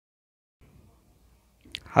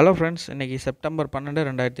Hello friends, இன்றைக்கி September 12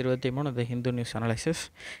 2023 இந்த Hindu news analysis.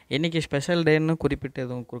 இன்றைக்கி ஸ்பெஷல் டேன்னு குறிப்பிட்டு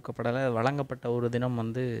எதுவும் கொடுக்கப்படலை. வழங்கப்பட்ட ஒரு தினம்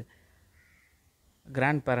வந்து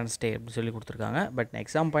கிராண்ட் பேரண்ட்ஸ் டே அப்படின்னு சொல்லி கொடுத்துருக்காங்க. பட்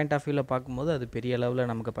எக்ஸாம் பாயிண்ட் ஆஃப் வியூவில் பார்க்கும்போது அது பெரிய அளவில்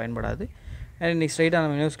நமக்கு பயன்படாது. இன்றைக்கி ஸ்ட்ரைட்டாக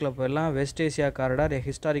நம்ம நியூஸ்குள்ளே போயிடலாம். வெஸ்ட் ஏசியா காரிடார் எ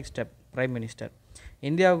ஹிஸ்டாரிக் ஸ்டெப். பிரைம் மினிஸ்டர்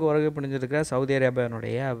இந்தியாவுக்கு வருகை புரிஞ்சிருக்கிற சவுதி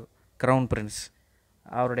அரேபியாவுடைய க்ரௌன் பிரின்ஸ்,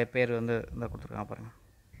 அவருடைய பேர் வந்து இந்த கொடுத்துருக்காங்க பாருங்கள்,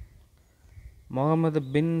 முகமது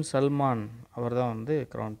பின் சல்மான். அவர் தான் வந்து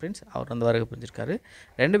க்ரௌன் பிரின்ஸ். அவர் வந்து வருகை புரிஞ்சிருக்காரு.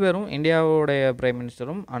 ரெண்டு பேரும் இந்தியாவுடைய prime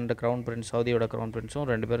மினிஸ்டரும் and crown Prince, சவுதியோட crown பிரின்ஸும்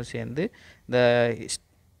ரெண்டு பேரும் சேர்ந்து இந்த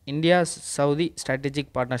India Saudi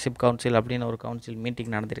strategic partnership council அப்படின்னு ஒரு கவுன்சில்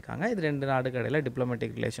மீட்டிங் நடந்திருக்காங்க. இது ரெண்டு நாடுக்கு இடையில்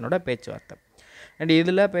டிப்ளமேட்டிக் ரிலேஷனோட பேச்சுவார்த்தை. அண்ட்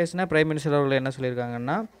இதில் பேசின பிரைம் மினிஸ்டர் அவர்கள் என்ன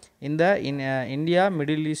சொல்லியிருக்காங்கன்னா, இந்த India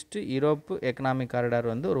middle east Europe economic corridor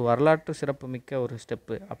வந்து ஒரு வரலாற்று சிறப்பு மிக்க ஒரு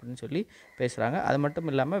ஸ்டெப்பு அப்படின்னு சொல்லி பேசுகிறாங்க. அது மட்டும்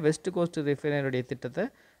இல்லாமல் வெஸ்ட் கோஸ்ட் ரிஃபைனரியுடைய திட்டத்தை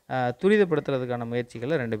துரிதப்படுத்துறதுக்கான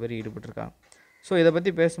முயற்சிகளில் ரெண்டு பேரும் ஈடுபட்டிருக்காங்க. ஸோ இதை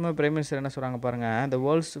பற்றி பேசும்போது பிரைம் மினிஸ்டர் என்ன சொல்கிறாங்க பாருங்கள், the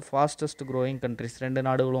world's fastest growing countries, ரெண்டு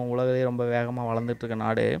நாடுகளும் உலகிலே ரொம்ப வேகமாக வளர்ந்துட்டுருக்க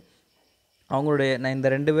நாடு. அவங்களுடைய இந்த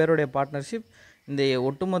ரெண்டு பேருடைய பார்ட்னர்ஷிப் இந்த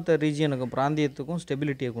ஒட்டுமொத்த ரீஜியனுக்கும் பிராந்தியத்துக்கும்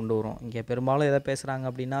ஸ்டெபிலிட்டியை கொண்டு வரும். இங்கே பெரும்பாலும் எதை பேசுகிறாங்க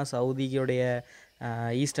அப்படின்னா, சவுதியோடைய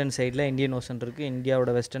ஈஸ்டர்ன் சைடில் இந்தியன் ஓஷன் இருக்குது,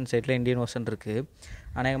 இந்தியாவோட வெஸ்டர்ன் சைடில் இந்தியன் ஓஷன் இருக்குது.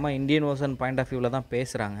 அநேகமாக இந்தியன் ஓஷன் பாயிண்ட் ஆஃப் வியூவில் தான்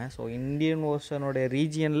பேசுகிறாங்க. ஸோ இந்தியன் ஓஷனுடைய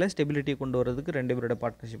ரீஜியனில் ஸ்டெபிலிட்டி கொண்டு வரதுக்கு ரெண்டு பேரோட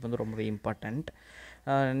பார்ட்னர்ஷிப் வந்து ரொம்பவே இம்பார்ட்டண்ட்.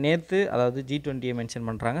 நேற்று அதாவது G20 மென்ஷன்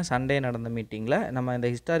பண்ணுறாங்க. சண்டே நடந்த மீட்டிங்கில் நம்ம இந்த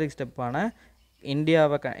ஹிஸ்டாரிக் ஸ்டெப்பான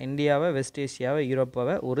இந்தியாவை வெஸ்ட் ஏசியாவை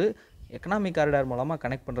யூரோப்பாவை ஒரு எக்கனாமிக் காரிடார் மூலமாக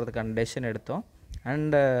கனெக்ட் பண்ணுறதுக்கான டெசிஷன் எடுத்தோம்.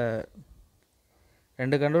 அண்டு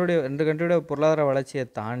ரெண்டு கண்ட்ரியோட பொருளாதார வளர்ச்சியை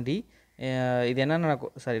தாண்டி இது என்னென்ன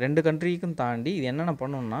ரெண்டு கண்ட்ரிக்கும் தாண்டி இது என்னென்ன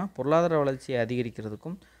பண்ணணும்னா, பொருளாதார வளர்ச்சியை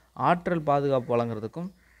அதிகரிக்கிறதுக்கும் ஆற்றல் பாதுகாப்பு வழங்குறதுக்கும்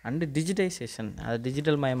அண்டு டிஜிட்டைசேஷன், அது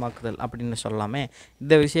டிஜிட்டல் மயமாக்குதல் அப்படின்னு சொல்லாமே,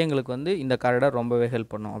 இந்த விஷயங்களுக்கு வந்து இந்த காரிடார் ரொம்பவே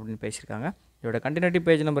ஹெல்ப் பண்ணும் அப்படின்னு பேசியிருக்காங்க. இதோட கண்டினியூட்டி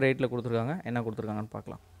பேஜ் நம்பர் 8 கொடுத்துருக்காங்க. என்ன கொடுத்துருக்காங்கன்னு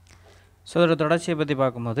பார்க்கலாம். ஸோ இதோட தொடர்ச்சியை பற்றி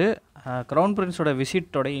பார்க்கும்போது க்ரௌன் பிரின்ஸோட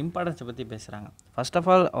விசிட்டோட இம்பார்ட்டன்ஸை பற்றி பேசுகிறாங்க. ஃபர்ஸ்ட் ஆஃப்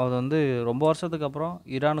ஆல், அது வந்து ரொம்ப வருஷத்துக்கு அப்புறம்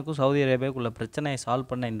ஈரானுக்கும் சவுதி அரேபியாவுக்குள்ள பிரச்சனையை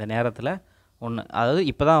சால்வ் பண்ண இந்த நேரத்தில் ஒன்று, அதாவது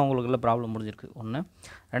இப்போ தான் அவங்களுக்குள்ள ப்ராப்ளம் முடிஞ்சிருக்கு ஒன்று.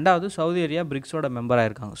 ரெண்டாவது, சவுதி அரேபியா பிரிக்ஸோட மெம்பராக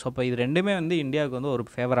இருக்காங்க. ஸோ இப்போ இது ரெண்டுமே வந்து இந்தியாவுக்கு வந்து ஒரு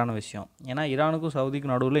ஃபேவரான விஷயம். ஏன்னா ஈரானுக்கும்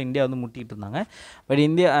சவுதிக்கும் நடுவில் இந்தியா வந்து முட்டிகிட்டு இருந்தாங்க. பட்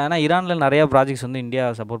ஏன்னா ஈரானில் நிறையா ப்ராஜெக்ட்ஸ் வந்து இந்தியா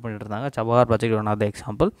சப்போர்ட் பண்ணிட்டு இருந்தாங்க. Chabahar project one of the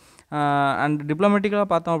example. And டிப்ளமேட்டிக்காக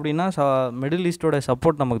பார்த்தோம் அப்படின்னா மிடில் ஈஸ்டோட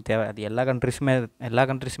சப்போர்ட் நமக்கு தேவை. அது எல்லா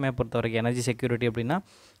கண்ட்ரிஸுமே பொறுத்த வரைக்கும் எனர்ஜி செக்யூரிட்டி அப்படின்னா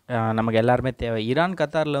நமக்கு எல்லாருமே தேவை. ஈரான்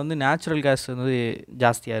கத்தாரில் வந்து நேச்சுரல் கேஸ் வந்து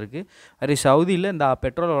ஜாஸ்தியாக இருக்குது. அதே சவுதியில் இந்த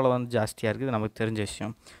பெட்ரோல் விலை வந்து ஜாஸ்தியாக இருக்குது, நமக்கு தெரிஞ்ச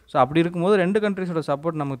விஷயம். ஸோ அப்படி இருக்கும்போது ரெண்டு கண்ட்ரிஸோட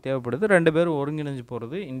சப்போர்ட் நமக்கு தேவைப்படுது. ரெண்டு பேரும் ஒருங்கிணைஞ்சு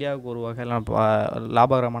போகிறது இந்தியாவுக்கு ஒரு வகையில்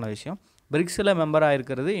லாபகரமான விஷயம். பிரிக்ஸில் மெம்பராக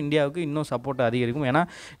இருக்கிறது இந்தியாவுக்கு இன்னும் சப்போர்ட் அதிகரிக்கும். ஏன்னா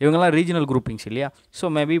இவங்கெல்லாம் ரீஜனல் குரூப்பிங்ஸ் இல்லையா.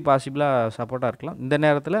 ஸோ மேபி பாசிபிளாக சப்போர்ட்டாக இருக்கலாம். இந்த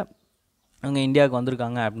நேரத்தில் அவங்க இந்தியாவுக்கு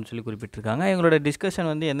வந்திருக்காங்க அப்படின்னு சொல்லி குறிப்பிட்டிருக்காங்க. எங்களோட டிஸ்கஷன்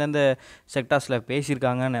வந்து எந்தெந்த செக்டார்ஸில்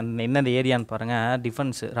பேசியிருக்காங்கன்னு, எந்தெந்த ஏரியான்னு பாருங்கள்.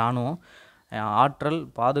 டிஃபென்ஸு, இராணுவம், ஆற்றல்,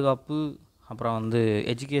 பாதுகாப்பு, அப்புறம் வந்து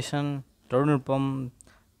எஜுகேஷன், தொழில்நுட்பம்,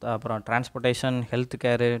 அப்புறம் transportation, health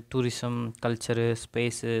care, tourism, culture,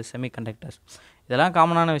 space, semiconductors, இதெல்லாம்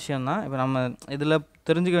காமனான விஷயந்தான். இப்போ நம்ம இதில்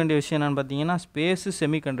தெரிஞ்சுக்க வேண்டிய விஷயம் என்னென்னு பார்த்தீங்கன்னா, ஸ்பேஸு,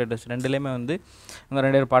 செமிகண்டக்டர்ஸ் ரெண்டுலேயுமே வந்து இவங்க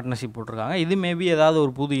ரெண்டு பேர் பார்ட்னர்ஷிப் போட்டிருக்காங்க. இது மேபி ஏதாவது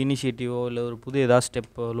ஒரு புது இனிஷியேட்டிவோ இல்லை ஒரு புது ஏதாவது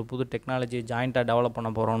ஸ்டெப்போ இல்லை புது டெக்னாலஜி ஜாயிண்ட்டாக டெவலப்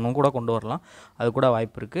பண்ண போகிறோன்னு கூட கொண்டு வரலாம். அது கூட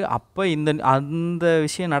வாய்ப்பு இருக்குது. அப்போ அந்த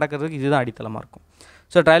விஷயம் நடக்கிறதுக்கு இதுதான் அடித்தளமாக இருக்கும்.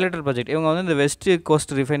 ஸோ ட்ரைலேட்டர் ப்ராஜெக்ட், இவங்க வந்து இந்த வெஸ்ட்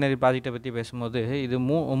கோஸ்ட் ரிஃபைனரி ப்ராஜெக்டை பற்றி பேசும்போது இது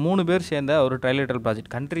மூணு பேர் சேர்ந்த ஒரு ட்ரைலேட்டர்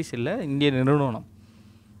ப்ராஜெக்ட். கண்ட்ரிஸ் இல்லை, இந்திய நிறுவனம்,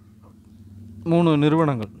 3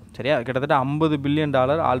 நிறுவனங்கள், சரியா, கிட்டத்தட்ட $50 பில்லியன்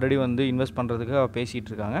ஆல்ரெடி வந்து இன்வெஸ்ட் பண்ணுறதுக்கு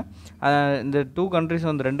பேசிகிட்டு இருக்காங்க. இந்த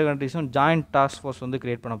ரெண்டு கண்ட்ரிஸும் ஜாயிண்ட் டாஸ்க் ஃபோர்ஸ் வந்து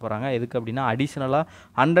க்ரியேட் பண்ண போகிறாங்க. எதுக்கு அப்படின்னா, அடிஷ்னலாக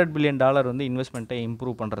 $100 பில்லியன் வந்து இன்வெஸ்ட்மெண்ட்டை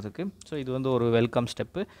இம்ப்ரூவ் பண்ணுறதுக்கு. ஸோ இது வந்து ஒரு வெல்கம்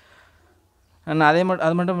ஸ்டெப்பு. அது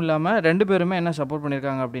மட்டும் இல்லாமல் ரெண்டு பேருமே என்ன சப்போர்ட்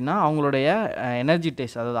பண்ணியிருக்காங்க அப்படின்னா, அவங்களுடைய எனர்ஜி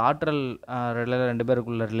டேஸ்ட், அதாவது ஆற்றல் ரெண்டு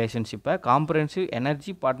பேருக்குள்ள ரிலேஷன்ஷிப்பை காம்ப்ரஹென்சிவ்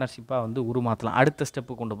எனர்ஜி பார்ட்னர்ஷிப்பாக வந்து உருமாற்றலாம். அடுத்த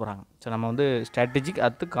ஸ்டெப்பு கொண்டு போகிறாங்க. ஸோ நம்ம வந்து ஸ்ட்ராட்டஜிக்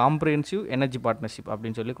காம்ப்ரஹென்சிவ் எனர்ஜி பார்ட்னர்ஷிப்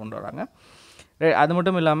அப்படின்னு சொல்லி கொண்டு வராங்க. அது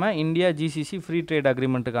மட்டும் இல்லாமல் இந்தியா GCC ஃப்ரீ ட்ரேட்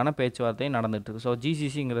அக்ரிமெண்ட்டுக்கான பேச்சுவார்த்தை நடந்துகிட்ருக்கு. So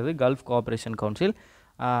GCCங்கிறது gulf cooperation council.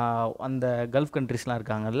 அந்த கல்ஃப் கண்ட்ரிஸ்லாம்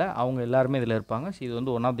இருக்காங்கல்ல, அவங்க எல்லாருமே இதில் இருப்பாங்க. ஸோ இது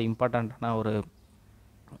வந்து ஒன் ஆஃப் த இம்பார்ட்டண்ட்டான ஒரு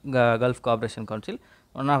gulf cooperation council,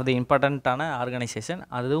 one of the இம்பார்ட்டண்ட்டான ஆர்கனைசேஷன்.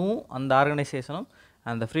 அதுவும் அந்த ஆர்கனைசேஷனும்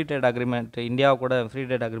அந்த ஃப்ரீ ட்ரேட் அக்ரிமெண்ட், இந்தியாவை கூட ஃப்ரீ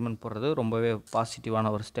ட்ரேட் அக்ரிமெண்ட் போடுறது ரொம்பவே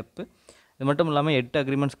பாசிட்டிவான ஒரு ஸ்டெப்பு. இது மட்டும் இல்லாமல் 8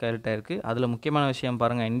 அக்ரிமெண்ட்ஸ் கையெழுத்து ஆயிருக்கு. அதில் முக்கியமான விஷயம்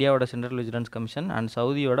பாருங்கள், இந்தியாவோட central vigilance commission and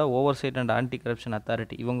சவுதியோட oversight and anti corruption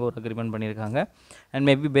authority இவங்க ஒரு அக்ரிமெண்ட் பண்ணியிருக்காங்க. And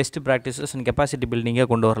maybe best practices and capacity பில்டிங்கை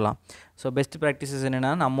கொண்டு வரலாம். ஸோ பெஸ்ட் ப்ராக்டிசஸ்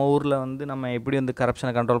என்னென்னா, நம்ம ஊரில் வந்து நம்ம எப்படி வந்து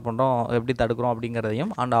கரப்ஷனை கண்ட்ரோல் பண்ணுறோம், எப்படி தடுக்கிறோம்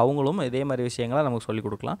அப்படிங்கிறதையும் அண்ட் அவங்களும் இதே மாதிரி விஷயங்களை நமக்கு சொல்லிக்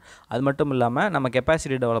கொடுக்கலாம். அது மட்டும் இல்லாமல் நம்ம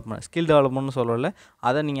கெப்பாசிட்டி டெவலப்மெண்ட், ஸ்கில் டெவலப்மெண்ட்னு சொல்லல,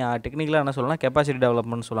 அதை நீங்கள் டெக்னிக்கலாக என்ன சொல்லலாம், கெப்பாசிட்டி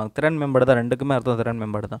டெவலப்மெண்ட் சொல்லுவாங்க. திறன் மேம்பாடு தான், ரெண்டுக்குமே அர்த்தம் திறன்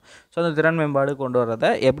மேம்பாடு தான். ஸோ அந்த திறன் மேம்பாடு கொண்டு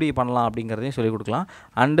வரதை எப்படி பண்ணலாம் அப்படிங்கிறதையும் சொல்லிக் கொடுக்கலாம்.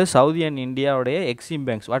 அண்டு சவுதி அண்ட் இந்தியாவுடைய Exim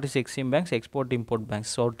banks, what is Exim banks, export import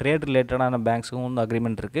banks. So trade ரிலேட்டடான பேங்க்ஸுக்கும் வந்து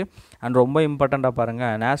அக்ரிமெண்ட் இருக்குது. அண்ட் ரொம்ப இம்பார்ட்டண்ட்டாக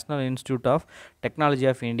பாருங்கள், national institute of technology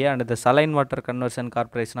of India and the saline water conversion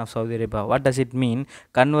corporation of Saudi Arabia. What does it mean?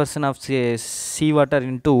 Conversion of sea water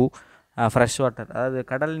into fresh water, அதாவது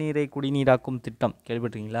கடல் நீரை குடிநீராக்கும் திட்டம்,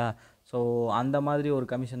 கேள்விப்பட்டிருக்கீங்களா? ஸோ அந்த மாதிரி ஒரு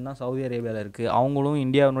கமிஷன் தான் சவுதி அரேபியாவில் இருக்குது. அவங்களும்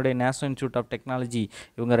இந்தியாவினுடைய நேஷனல் இன்ஸ்டியூட் ஆஃப் டெக்னாலஜி,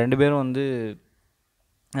 இவங்க 2 பேரும் வந்து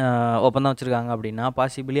ஒப்பந்தம் வச்சுருக்காங்க. அப்படின்னா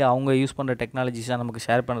பாசிபிளி அவங்க யூஸ் பண்ணுற டெக்னாலஜிஸாக நமக்கு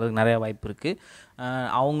ஷேர் பண்ணுறதுக்கு நிறையா வாய்ப்பு இருக்குது.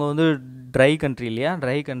 அவங்க வந்து ட்ரை கண்ட்ரி இல்லையா,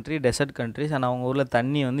 try country, dessert countries. And அவங்க ஊரில்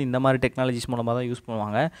தண்ணி வந்து இந்த மாதிரி டெக்னாலஜிஸ் மூலமாக தான் யூஸ்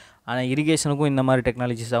பண்ணுவாங்க. ஆனால் இரிகேஷனுக்கும் இந்த மாதிரி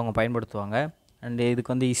டெக்னாலஜிஸ் அவங்க பயன்படுத்துவாங்க. அண்டு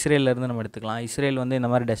இதுக்கு வந்து இஸ்ரேலேருந்து நம்ம எடுத்துக்கலாம். இஸ்ரேல் வந்து இந்த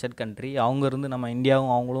மாதிரி டெசர்ட் கண்ட்ரி, அவங்க இருந்து நம்ம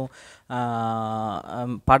இந்தியாவும் அவங்களும்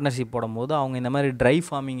பார்ட்னர்ஷிப் போடும்போது அவங்க இந்த மாதிரி ட்ரை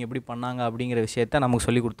ஃபார்மிங் எப்படி பண்ணாங்க அப்படிங்கிற விஷயத்த நமக்கு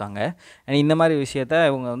சொல்லிக் கொடுத்தாங்க. அண்ட் இந்த மாதிரி விஷயத்த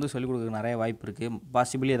இவங்க வந்து சொல்லிக் கொடுக்க நிறைய வாய்ப்பு இருக்குது.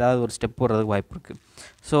 பாசிபிளி ஏதாவது ஒரு ஸ்டெப் போடுறதுக்கு வாய்ப்பு இருக்குது.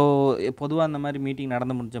 ஸோ பொதுவாக அந்த மாதிரி மீட்டிங்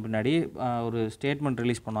நடந்து முடிஞ்ச பின்னாடி ஒரு ஸ்டேட்மெண்ட்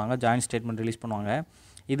ரிலீஸ் பண்ணுவாங்க, ஜாயின்ட் ஸ்டேட்மெண்ட் ரிலீஸ் பண்ணுவாங்க.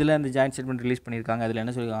 இதில் இந்த ஜாயின்ட் ஸ்டேட்மெண்ட் ரிலீஸ் பண்ணியிருக்காங்க. அதில்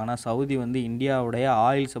என்ன சொல்லியிருக்காங்கன்னா, சவுதி வந்து இந்தியாவுடைய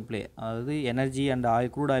ஆயில் சப்ளை, அதாவது எனர்ஜி அண்ட்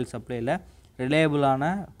க்ரூட் ஆயில் சப்ளையில் ரிலையபிளான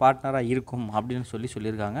பார்ட்னராக இருக்கும் அப்படின்னு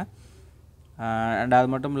சொல்லியிருக்காங்க. அண்ட் அது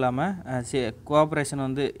மட்டும் இல்லாமல் கோஆப்ரேஷன்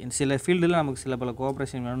வந்து சில ஃபீல்டில் நமக்கு சில பல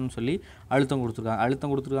கோஆப்ரேஷன் வேணும்னு சொல்லி அழுத்தம்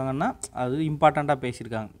கொடுத்துருக்காங்கன்னா அது இம்பார்ட்டண்ட்டாக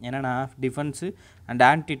பேசியிருக்காங்க. என்னென்னா defence and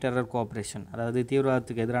anti terror cooperation, அதாவது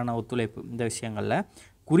தீவிரவாதத்துக்கு எதிரான ஒத்துழைப்பு, இந்த விஷயங்களில்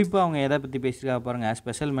குறிப்பாக அவங்க எதை பற்றி பேசியிருக்காங்க பாருங்கள்.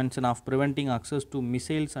 Special mention of preventing access to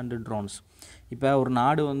missiles and drones. இப்போ ஒரு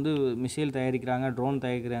நாடு வந்து மிசைல் தயாரிக்கிறாங்க, ட்ரோன்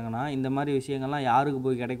தயாரிக்கிறாங்கன்னா இந்த மாதிரி விஷயங்கள்லாம் யாருக்கு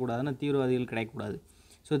போய் கிடைக்கக்கூடாதுன்னா தீவிரவாதிகள் கிடைக்கக்கூடாது.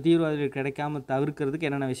 ஸோ தீவிரவாதிகள் கிடைக்காமல் தவிர்க்கிறதுக்கு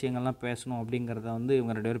என்னென்ன விஷயங்கள்லாம் பேசணும் அப்படிங்கிறத வந்து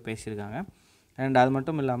இவங்க 2 பேரும் பேசியிருக்காங்க. அண்ட் அது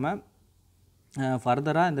மட்டும் இல்லாமல்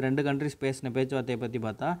ஃபர்தராக இந்த 2 கண்ட்ரிஸ் பேசின பேச்சுவார்த்தையை பற்றி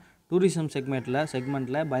பார்த்தா, டூரிசம்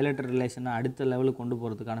செக்மெண்ட்டில் பைலேட்டரல் ரிலேஷனை அடுத்த லெவலுக்கு கொண்டு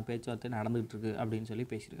போகிறதுக்கான பேச்சுவார்த்தை நடந்துகிட்டு இருக்குது அப்படின்னு சொல்லி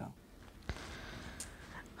பேசியிருக்காங்க.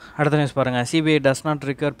 அடுத்த நியூஸ் பாருங்கள், CBI does not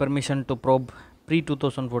require permission to probe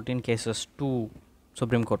pre-2014 cases to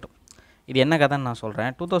supreme court. இது என்ன கதைன்னு நான்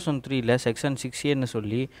சொல்கிறேன். 2003 செக்ஷன் 6A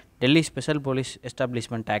சொல்லி Delhi special police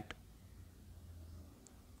establishment act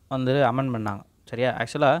வந்து அமெண்ட் பண்ணாங்க. சரியா?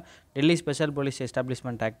 ஆக்சுவலாக Delhi special police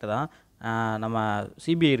establishment act தான் நம்ம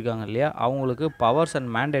சிபிஐ இருக்காங்க இல்லையா, அவங்களுக்கு பவர்ஸ்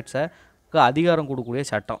அண்ட் மேண்டேட்ஸை அதிகாரம் கொடுக்கக்கூடிய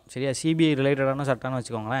சட்டம். சரியா? சிபிஐ ரிலேட்டடான சட்டம்னு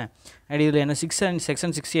வச்சுக்கோங்களேன். அண்ட் இதில் என்ன செக்ஷன்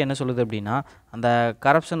 6A என்ன சொல்லுது அப்படின்னா, அந்த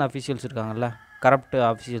கரப்ஷன் அஃபீஷியல்ஸ் இருக்காங்கல்ல, கரப்ட்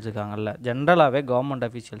ஆஃபீஷியல்ஸ் இருக்காங்கல்ல, ஜென்ரலாகவே கவர்மெண்ட்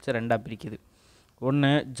அஃபீஷியல்ஸை 2ஆக பிரிக்குது. ஒன்று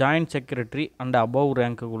joint secretary and above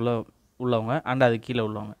rank உள்ளவங்க அண்ட் அது கீழே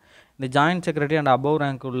உள்ளவங்க. இந்த joint secretary and above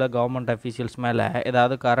rank உள்ள கவர்மெண்ட் அஃபீஷியல்ஸ் மேலே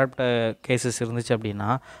ஏதாவது கரப்ட் கேசஸ் இருந்துச்சு அப்படின்னா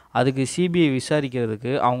அதுக்கு சிபிஐ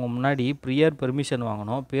விசாரிக்கிறதுக்கு அவங்க முன்னாடி ப்ரியர் பெர்மிஷன்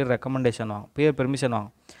வாங்கணும், ப்ரியர் பெர்மிஷன்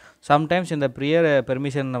வாங்கணும். சம்டைம்ஸ் இந்த ப்ரியர்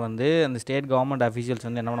பெர்மிஷனை வந்து அந்த ஸ்டேட் கவர்மெண்ட் அஃபீஷியல்ஸ்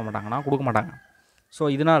வந்து என்ன பண்ண மாட்டாங்கன்னா கொடுக்க மாட்டாங்க. ஸோ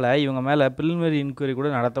இதனால் இவங்க மேலே ப்ரிலிமினரி இன்கொயரி கூட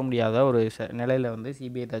நடத்த முடியாத ஒரு நிலையில் வந்து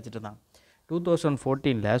சிபிஐ தச்சுட்டு இருந்தாங்க.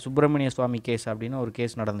 2014 சுப்பிரமணிய சுவாமி கேஸ் அப்படின்னு ஒரு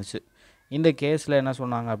கேஸ் நடந்துச்சு. இந்த கேஸில் என்ன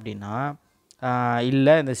சொன்னாங்க அப்படின்னா,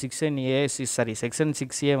 இல்லை இந்த செக்ஷன்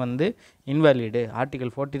 6A வந்து இன்வாலிடு,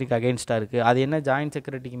 ஆர்டிகல் 14க்கு அகெயின்ஸ்டாக இருக்குது. அது என்ன ஜாயிண்ட்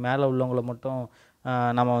செக்ரட்டரிக்கு மேலே உள்ளவங்களை மட்டும்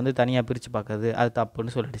நம்ம வந்து தனியாக பிரித்து பார்க்குறது, அது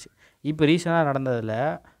தப்புன்னு சொல்லிடுச்சு. இப்போ ரீசெண்டாக நடந்ததில்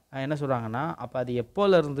என்ன சொல்கிறாங்கன்னா, அப்போ அது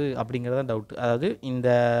எப்போலேருந்து அப்படிங்கிறத டவுட்டு. அதாவது இந்த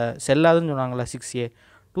செல்லாதுன்னு சொன்னாங்களா 6A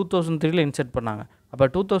 2003 இன்செர்ட் பண்ணாங்க. அப்போ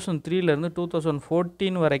 2003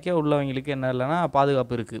 2014 வரைக்கும் உள்ளவங்களுக்கு என்ன இல்லைன்னா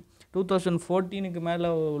பாதுகாப்பு இருக்குது. 2014க்கு மேலே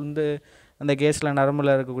வந்து அந்த கேஸில்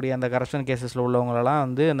நரம்பில் இருக்கக்கூடிய அந்த கரப்ஷன் கேஸஸில் உள்ளவங்களெல்லாம்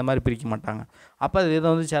வந்து அந்த மாதிரி பிரிக்க மாட்டாங்க. அப்போ அது இதை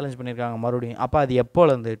வந்து சேலஞ்ச் பண்ணியிருக்காங்க மறுபடியும். அப்போ அது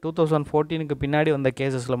எப்போலேருந்து 2014க்கு பின்னாடி வந்த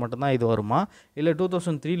கேஸஸில் மட்டும்தான் இது வருமா, இல்லை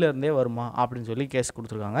 2003 வருமா அப்படின்னு சொல்லி கேஸ்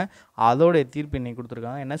கொடுத்துருக்காங்க. அதோடைய தீர்ப்பு இன்னைக்கு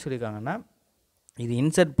கொடுத்துருக்காங்க. என்ன சொல்லியிருக்காங்கன்னா, இது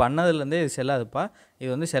இன்செர்ட் பண்ணதுலேருந்தே இது செல்லாதுப்பா, இது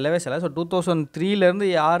வந்து செல்லவே செல்லாது. ஸோ 2003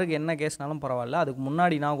 யாருக்கு என்ன கேஸ்னாலும் பரவாயில்ல, அதுக்கு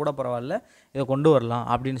முன்னாடினா கூட பரவாயில்ல, இதை கொண்டு வரலாம்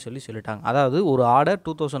அப்படின்னு சொல்லிட்டாங்க. அதாவது ஒரு ஆர்டர்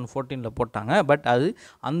 2014 போட்டாங்க, பட் அது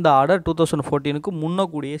அந்த ஆர்டர் 2014க்கு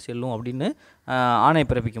முன்னக்கூடியே செல்லும் அப்படின்னு ஆணை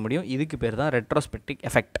பிறப்பிக்க முடியும். இதுக்கு பேர் தான் ரெட்ரோஸ்பெக்டிவ்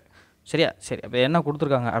எஃபெக்ட். சரியா? சரி, அப்போ என்ன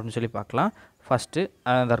கொடுத்துருக்காங்க அப்படின்னு சொல்லி பார்க்கலாம். ஃபஸ்ட்டு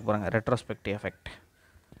அதான் பாருங்க, retrospective effect.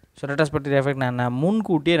 So retrospective effect என்ன,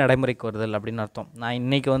 முன்கூட்டியே நடைமுறைக்கு வருதல் அப்படின்னு அர்த்தம். நான்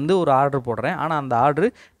இன்றைக்கி வந்து ஒரு ஆர்டர் போடுறேன், ஆனால் அந்த ஆர்டர்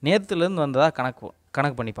நேற்றுலேருந்து வந்ததாக கணக்கு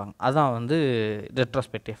கணக்கு பண்ணிப்பாங்க. அதான் வந்து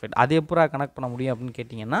ரெட்ரோஸ்பெக்டிவ் எஃபெக்ட். அது எப்போ கணக்கு பண்ண முடியும் அப்படின்னு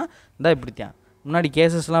கேட்டிங்கன்னா, இந்த இப்படித்தான் முன்னாடி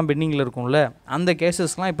கேசஸ்லாம் பெண்டிங்கில் இருக்கும்ல, அந்த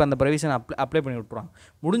கேசஸ்லாம் இப்போ அந்த ப்ரொவிஷன் அப்ளை பண்ணி விட்ருவாங்க.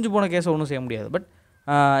 முடிஞ்சு போன கேஸை ஒன்றும் செய்ய முடியாது. பட்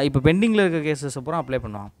இப்போ பெண்டிங்கில் இருக்க கேசஸ் அப்புறம் அப்ளை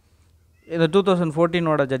பண்ணுவாங்க. இந்த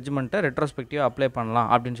 2014 ஜட்ஜ்மெண்ட்டை ரெட்ரோஸ்பெக்டிவாக அப்ளை பண்ணலாம்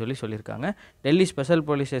அப்படின்னு சொல்லியிருக்காங்க. Delhi special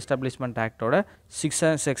police establishment ஆக்டோட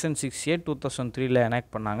section 6A 2003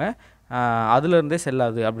 enact பண்ணாங்க. அதுலேருந்தே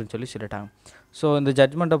செல்லாது அப்படின்னு சொல்லிட்டாங்க. ஸோ இந்த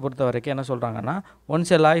ஜட்ஜ்மெண்ட்டை பொறுத்த வரைக்கும் என்ன சொல்கிறாங்கன்னா,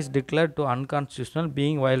 once a law is declared to unconstitutional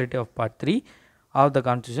being violative of part 3 of the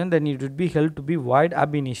constitution then it would be held to be void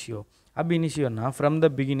ab initio. ab initioனா from the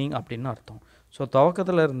beginning அப்படின்னு அர்த்தம். ஸோ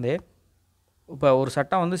துவக்கத்தில் இருந்தே இப்போ ஒரு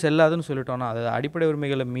சட்டம் வந்து செல்லாதுன்னு சொல்லிட்டோன்னா, அது அடிப்படை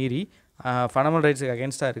உரிமைகளை மீறி ஃபண்டமெண்டல் ரைட்ஸுக்கு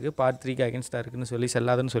அகேன்ஸ்டாக இருக்குது, பார்ட் 3க்கு அகேன்ஸ்டாக இருக்குதுன்னு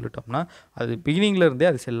செல்லாதுன்னு சொல்லிட்டோம்னா, அது பிகினிங்கில் இருந்தே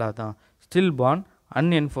அது செல்லாதான். ஸ்டில் பான்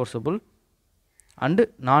அன்என்ஃபோர்ஸபிள் அண்டு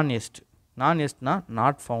நான் எஸ்ட்னா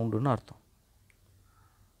நாட் ஃபவுண்டுன்னு அர்த்தம்.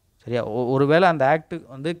 சரியா? ஒருவேளை அந்த ஆக்ட்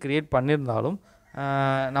வந்து கிரியேட் பண்ணியிருந்தாலும்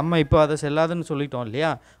நம்ம இப்போ அதை செல்லாதுன்னு சொல்லிட்டோம் இல்லையா,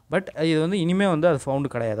 பட் இது வந்து இனிமேல் வந்து அது ஃபவுண்டு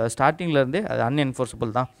கிடையாது, அது ஸ்டார்டிங்லேருந்தே அது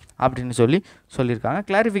அன்என்ஃபோர்ஸபிள் தான் அப்படின்னு சொல்லியிருக்காங்க.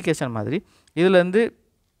 கிளாரிஃபிகேஷன் மாதிரி இதுலேருந்து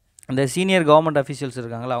இந்த சீனியர் கவர்மெண்ட் அஃபீஷியல்ஸ்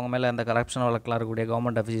இருக்காங்களா, அவங்க மேலே அந்த கரப்ஷன் வழக்கெலாம் இருக்கக்கூடிய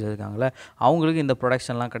கவர்மெண்ட் அஃபீஷியல்ஸ் இருக்காங்களே, அவங்களுக்கு இந்த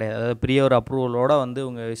ப்ரொடக்ஷன்லாம் கிடையாது. அதாவது ப்ரியர் அப்ரூவலோடு வந்து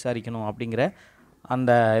இவங்க விசாரிக்கணும் அப்படிங்கிற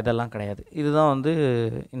அந்த இதெல்லாம் கிடையாது. இதுதான் வந்து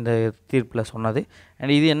இந்த தீர்ப்பில் சொன்னது.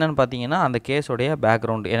 அண்ட் இது என்னென்னு பார்த்தீங்கன்னா, அந்த கேஸோடைய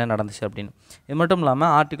பேக்ரவுண்டு என்ன நடந்துச்சு அப்படின்னு. இது மட்டும்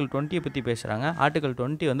இல்லாமல் ஆர்டிகல் 20 பற்றி பேசுகிறாங்க. ஆர்டிகல்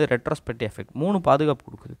 20 வந்து ரெட்ரோஸ்பெக்டிவ் எஃபெக்ட் 3 பாதுகாப்பு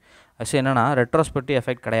கொடுக்குது. அது என்னென்னா, ரெட்ரோஸ்பெக்டிவ்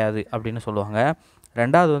எஃபெக்ட் கிடையாது அப்படின்னு சொல்லுவாங்க.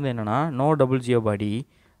 ரெண்டாவது வந்து என்னென்னா, நோ டபுள் ஜியோ பாடி.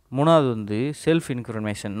 மூணாவது வந்து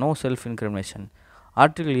நோ செல்ஃப் இன்கிரிமினேஷன்.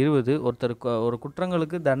 ஆர்டிகல் 20 ஒருத்தருக்கு ஒரு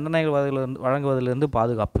குற்றங்களுக்கு தண்டனைகள் வழங்குவதிலிருந்து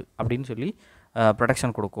பாதுகாப்பு அப்படின்னு சொல்லி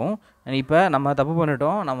ப்ரொடெக்ஷன் கொடுக்கும். இப்போ நம்ம தப்பு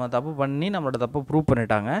பண்ணிட்டோம், நம்மளோட தப்பை ப்ரூவ்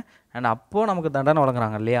பண்ணிட்டாங்க, அண்ட் அப்போது நமக்கு தண்டனை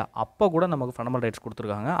வழங்குறாங்க இல்லையா, அப்போ கூட நமக்கு ஃபண்டமெண்டல் ரைட்ஸ்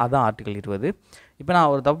கொடுத்துருக்காங்க. அதுதான் ஆர்டிகல் 20. இப்போ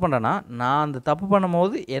நான் ஒரு தப்பு பண்ணுறேன்னா, நான் அந்த தப்பு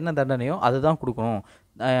பண்ணும்போது என்ன தண்டனையோ அதுதான் கொடுக்கணும்.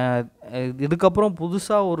 இதுக்கப்புறம்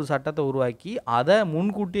புதுசாக ஒரு சட்டத்தை உருவாக்கி அதை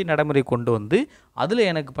முன்கூட்டி நடைமுறை கொண்டு வந்து அதில்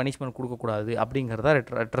எனக்கு பனிஷ்மெண்ட் கொடுக்கக்கூடாது அப்படிங்கிறதா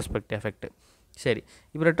ரெட்ரோஸ்பெக்டிவ் எஃபெக்ட். சரி,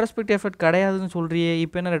 இப்போ ரெட்ரோஸ்பெக்டிவ் எஃபெக்ட் கிடையாதுன்னு சொல்கிறியே,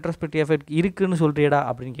 இப்போ என்ன ரெட்ரோஸ்பெக்டிவ் எஃபெக்ட் இருக்குதுன்னு சொல்கிறியடா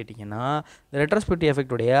அப்படின்னு கேட்டிங்கன்னா, இந்த ரெட்ரோஸ்பெக்டிவ்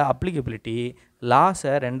எஃபெக்டுடைய அப்ளிகபிலிட்டி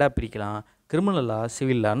லாஸை ரெண்டாக பிரிக்கலாம். கிரிமினல் லா,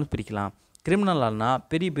 சிவில் லான்னு பிரிக்கலாம். கிரிமினல் லான்னா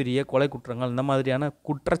பெரிய பெரிய கொலை குற்றங்கள், இந்த மாதிரியான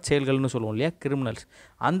குற்றச்செயல்கள்னு சொல்லுவோம் இல்லையா, கிரிமினல்ஸ்,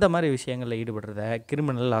 அந்த மாதிரி விஷயங்களில் ஈடுபடுறத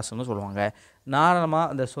கிரிமினல் லாஸ்ன்னு சொல்லுவாங்க.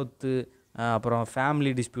 நார்மலாக அந்த சொத்து, அப்புறம்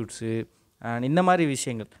ஃபேமிலி டிஸ்பியூட்ஸு, இந்த மாதிரி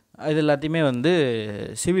விஷயங்கள் இது எல்லாத்தையுமே வந்து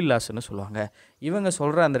சிவில் லாஸ்ன்னு சொல்லுவாங்க. இவங்க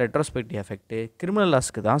சொல்கிற அந்த ரெட்ரோஸ்பெக்டிவ் எஃபெக்ட்டு கிரிமினல்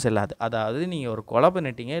லாஸ்க்கு தான் செல்லாது. அதாவது நீங்கள் ஒரு கொலை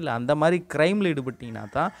பண்ணிட்டீங்க இல்லை அந்த மாதிரி க்ரைமில் ஈடுபட்டிங்கன்னா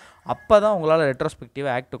தான் அப்போ தான் உங்களால் ரெட்ரோஸ்பெக்டிவ்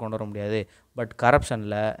ஆக்ட் கொண்டு வர முடியாது. பட்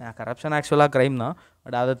கரப்ஷன் ஆக்சுவலாக க்ரைம் தான்,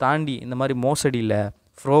 பட் அதை தாண்டி இந்த மாதிரி மோசடியில்,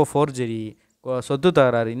 ஃபோர்ஜரி, சொத்து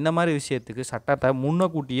தகராறு, இந்த மாதிரி விஷயத்துக்கு சட்டத்தை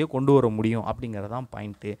முன்னக்கூட்டியே கொண்டு வர முடியும் அப்படிங்கிறது தான்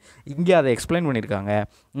பாயிண்ட்டு. இங்கே அதை எக்ஸ்பிளைன் பண்ணியிருக்காங்க.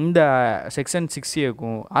 இந்த செக்ஷன்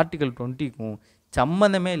 6A ஆர்டிகல் 20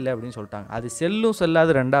 சம்மந்தமே இல்லை அப்படின்னு சொல்லிட்டாங்க. அது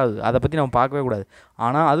செல்லாது ரெண்டாவது, அதை பற்றி நம்ம பார்க்கவே கூடாது.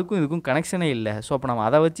 ஆனால் அதுக்கும் இதுக்கும் கனெக்ஷனே இல்லை. ஸோ அப்போ நம்ம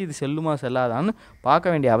அதை வச்சு இது செல்லுமா செல்லாதான்னு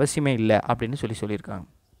பார்க்க வேண்டிய அவசியமே இல்லை அப்படின்னு சொல்லியிருக்காங்க.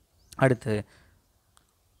 அடுத்து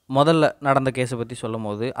முதல்ல நடந்த கேஸை பற்றி சொல்லும்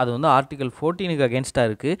போது அது வந்து ஆர்டிகல் 14 அகேன்ஸ்டாக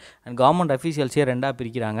இருக்குது. அண்ட் கவர்மெண்ட் அஃபீஷியல்ஸே ரெண்டாக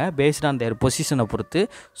பிரிக்கிறாங்க பேஸ்ட் ஆன் தேர் பொசிஷனை பொறுத்து.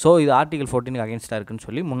 ஸோ இது ஆர்டிகல் 14 அகேன்ஸ்டாக இருக்குன்னு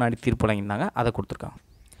சொல்லி முன்னாடி தீர்ப்பு வழங்கியிருந்தாங்க, அதை கொடுத்துருக்காங்க.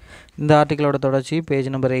 இந்த ஆர்டிக்கலோட தொடர்ச்சி பேஜ்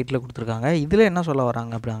நம்பர் 8 கொடுத்துருக்காங்க. இதில் என்ன சொல்ல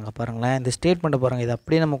வராங்க அப்படிங்க பாருங்களேன். இந்த ஸ்டேட்மெண்ட்டை பாருங்கள், இது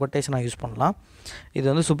அப்படியே நம்ம கொட்டேஷனாக யூஸ் பண்ணலாம். இது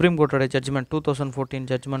வந்து சுப்ரீம் கோர்ட்டோட ஜட்ஜ்மெண்ட் 2014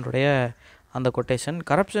 ஜட்ஜ்மெண்ட்டுடைய அந்த quotation.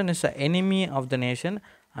 Corruption is a enemy of the nation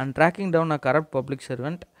and tracking down a corrupt public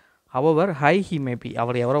servant however high he may be,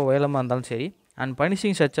 அவர் எவ்வளோ உயரமாக இருந்தாலும் சரி, and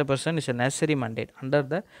punishing such a person is a necessary மண்டேட் under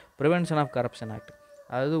the prevention of corruption act.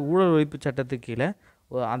 அதாவது ஊழல் ஒழிப்பு சட்டத்துக்கு கீழே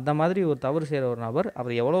அந்த மாதிரி ஒரு தவறு செய்கிற ஒரு நபர்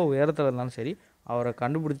அவர் எவ்வளோ உயரத்தில் இருந்தாலும் சரி அவரை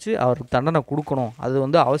கண்டுபிடிச்சி அவருக்கு தண்டனை கொடுக்கணும், அது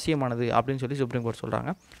வந்து அவசியமானது அப்படின்னு சொல்லி சுப்ரீம் கோர்ட் சொல்கிறாங்க.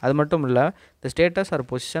 அது மட்டும் இல்லை, the status R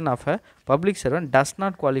position of a public servant does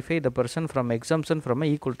not qualify the person from exemption from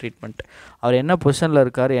equal treatment. அவர் என்ன பொசிஷனில்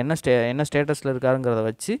இருக்கார், என்ன ஸ்டேட்டஸில் இருக்காருங்கிறத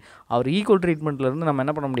வச்சு அவர் ஈக்குவல் ட்ரீட்மெண்ட்லேருந்து நம்ம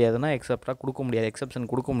என்ன பண்ண முடியாதுன்னா எக்ஸப்ஷன்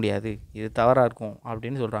கொடுக்க முடியாது, இது தவறாக இருக்கும்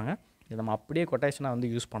அப்படின்னு சொல்கிறாங்க. இது நம்ம அப்படியே கொட்டேஷனாக வந்து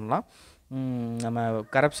யூஸ் பண்ணலாம். நம்ம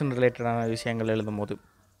கரப்ஷன் ரிலேட்டடான விஷயங்கள் எழுதும் போது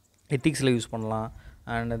எத்திக்ஸில் யூஸ் பண்ணலாம்.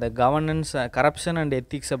 அண்ட் இந்த கவர்னன்ஸ், கரப்ஷன் அண்ட்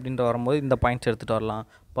எத்திக்ஸ் அப்படின்ற வரும்போது இந்த பாயிண்ட்ஸ் எடுத்துகிட்டு வரலாம்.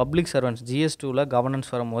 பப்ளிக் சர்வன்ஸ் GS2ல் கவர்னன்ஸ்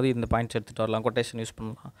வரும்போது இந்த பாயிண்ட்ஸ் எடுத்துகிட்டு வரலாம், கொட்டேஷன் யூஸ்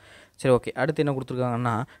பண்ணலாம். சரி, ஓகே. அடுத்து என்ன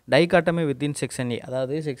கொடுத்துருக்காங்கன்னா, டைகாட்டமே வித்தின் செக்ஷன் A,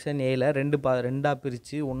 அதாவது செக்ஷன் Aயில் ரெண்டாக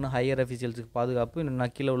பிரித்து, ஒன்று ஹையர் அஃபீஷியல்ஸுக்கு பாதுகாப்பு, இன்னொன்று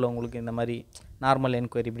கீழே உள்ளவங்களுக்கு இந்த மாதிரி நார்மல்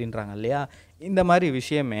என்கொயரி அப்படின்றாங்க இல்லையா. இந்த மாதிரி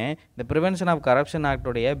விஷயமே இந்த ப்ரிவென்ஷன் ஆஃப் கரப்ஷன்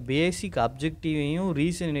ஆக்டோடைய பேசிக் அப்ஜெக்டிவையும்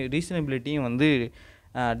ரீசனபிலிட்டியும் வந்து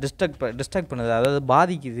டிஸ்ட்ராக்ட் பண்ணுது, அதாவது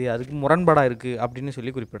பாதிக்குது, அதுக்கு முரண்பாடாக இருக்குது அப்படின்னு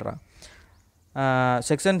சொல்லி குறிப்பிட்றாங்க.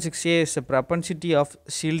 Section 6A is a ப்ரப்பன்சிட்டி of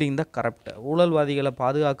shielding the corrupt. ஊழல்வாதிகளை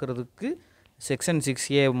பாதுகாக்கிறதுக்கு செக்ஷன்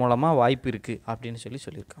 6A மூலமாக வாய்ப்பு இருக்குது அப்படின்னு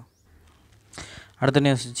சொல்லியிருக்காங்க. அடுத்த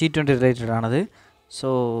நியூஸ் G20 ரிலேட்டடானது. ஸோ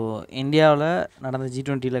இந்தியாவில் நடந்த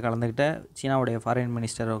G20யில் கலந்துக்கிட்ட சீனாவுடைய ஃபாரின்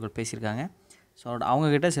மினிஸ்டர் அவர்கள் பேசியிருக்காங்க. ஸோ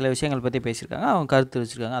அவங்கக்கிட்ட சில விஷயங்கள் பற்றி பேசியிருக்காங்க, அவங்க கருத்து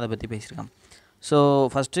வச்சுருக்காங்க, அதை பற்றி பேசியிருக்காங்க. ஸோ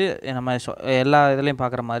ஃபஸ்ட்டு நம்ம எல்லா இதுலேயும்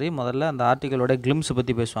பார்க்குற மாதிரி முதல்ல அந்த ஆர்டிக்கலோட கிளிம்ஸை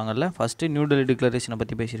பற்றி பேசுவாங்கல்ல. ஃபஸ்ட்டு நியூ டெல்லி டிக்ளரேஷனை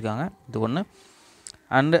பற்றி பேசியிருக்காங்க, இது ஒன்று.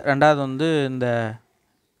 ரெண்டாவது வந்து இந்த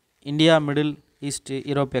India middle east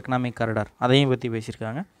Europe economic corridor அதையும் பற்றி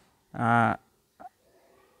பேசியிருக்காங்க.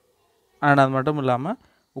 அண்ட் அது மட்டும் இல்லாமல்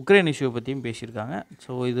உக்ரைன் இஷ்யூவை பற்றியும் பேசியிருக்காங்க.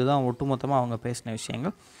 ஸோ இதுதான் ஒட்டுமொத்தமாக அவங்க பேசின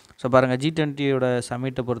விஷயங்கள். ஸோ பாருங்கள், G20யோட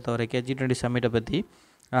சம்மிட்டை பொறுத்த வரைக்கும் G20 சம்மிட்டை பற்றி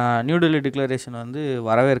நியூ டெல்லி டிக்ளரேஷன் வந்து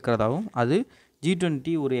வரவேற்கிறதாகவும், அது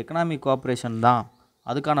G20 ஒரு எக்கனாமிக் கோஆப்ரேஷன் தான்,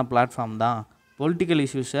 அதுக்கான பிளாட்ஃபார்ம் தான், political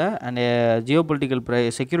இஷ்யூஸை and Jio political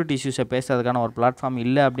security இஷ்யூஸை பேசுறதுக்கான ஒரு பிளாட்ஃபார்ம்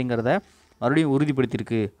இல்லை அப்படிங்கிறத மறுபடியும்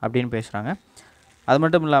உறுதிப்படுத்தியிருக்கு அப்படின்னு பேசுகிறாங்க. அது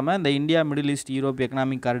மட்டும் இல்லாமல் இந்த India middle east Europe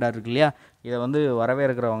economic corridor இருக்கு இல்லையா, இதை வந்து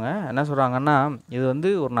வரவேற்கிறவங்க என்ன சொல்கிறாங்கன்னா, இது வந்து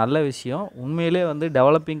ஒரு நல்ல விஷயம், உண்மையிலே வந்து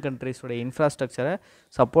டெவலப்பிங் கண்ட்ரீஸோட இன்ஃப்ராஸ்ட்ரக்சரை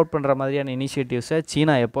சப்போர்ட் பண்ணுற மாதிரியான இனிஷியேட்டிவ்ஸை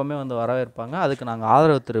சீனா எப்போவுமே வந்து வரவேற்பாங்க, அதுக்கு நாங்கள்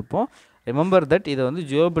ஆதரவு தெரிவிப்போம். ரிமெம்பர் தட் இதை வந்து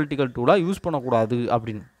ஜியோ பொலிட்டிக்கல் டூலாக யூஸ் பண்ணக்கூடாது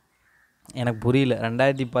அப்படின்னு. எனக்கு புரியல,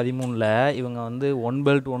 2013 இவங்க வந்து ஒன்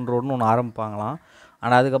பெல்ட் ஒன் ரோடுன்னு ஒன்று ஆரம்பிப்பாங்களாம்.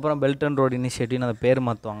 ஆனால் அதுக்கப்புறம் பெல்ட் அண்ட் ரோடு இனிஷியேட்டிவ்னு அதை பேர்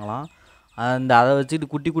மாற்றுவாங்களாம். அதை வச்சுட்டு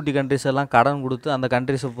குட்டி குட்டி கண்ட்ரிஸ் எல்லாம் கடன் கொடுத்து அந்த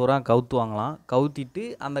கண்ட்ரிஸை பூரா கவுத்துவாங்களாம். கவுத்திட்டு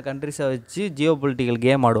அந்த கண்ட்ரிஸை வச்சு ஜியோ பொலிட்டிக்கல்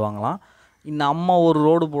கேம் ஆடுவாங்களாம். நம்ம ஒரு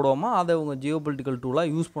ரோடு போடுவோமா, அதை இவங்க ஜியோ பொலிட்டிக்கல்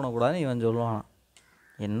டூலாக யூஸ் பண்ணக்கூடாதுன்னு இவன் சொல்லுவாங்க.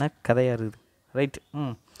 என்ன கதையாக இருக்குது, ரைட்?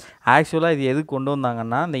 ஆக்சுவலாக இது எதுக்கு கொண்டு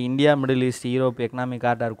வந்தாங்கன்னா, இந்த India middle east Europe economic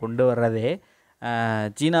corridor கொண்டு வர்றதே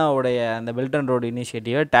சீனாவுடைய அந்த பெல்ட் அண்ட் ரோடு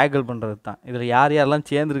இனிஷியேட்டிவை டேக்கிள் பண்ணுறது தான். இதில் யார் யாரெல்லாம்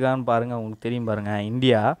சேர்ந்துருக்காங்கன்னு பாருங்கள், உங்களுக்கு தெரியும் பாருங்கள்.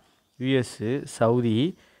 India, US, Saudi,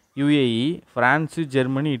 UAE, France,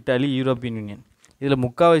 Germany, Italy, European union. இதில்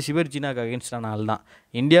முக்கால்வாசி பேர் சீனாவுக்கு அகேன்ஸ்டான ஆள் தான்.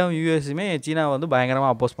 இந்தியாவும் யூஎஸுமே சீனாவை வந்து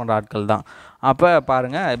பயங்கரமாக அப்போஸ் பண்ணுற ஆட்கள் தான். அப்போ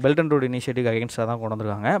பாருங்கள், பெல்ட் அண்ட் ரோடு இனிஷியேட்டிவ் அகேன்ஸ்டாக தான் கொண்டு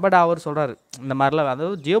வந்திருக்காங்க. பட் அவர் சொல்கிறாரு, இந்த மாதிரிலாம்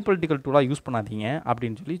அதாவது ஜியோ பொலிட்டிக்கல் டூலாக யூஸ் பண்ணாதீங்க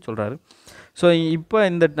அப்படின்னு சொல்கிறாரு. ஸோ இப்போ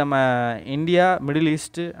இந்த நம்ம India middle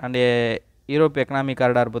east and Europe economic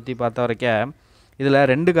corridor பற்றி பார்த்த வரைக்கும் இதில்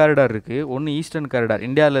 2 காரிடார் இருக்குது. ஒன்று ஈஸ்டர்ன் காரிடார்,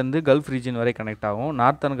 இந்தியாவிலேருந்து கல்ஃப் ரீஜன் வரை கனெக்ட் ஆகும்.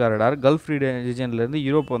 நார்த்தன் காரிடார் கல்ஃப் ரீஜன்லேருந்து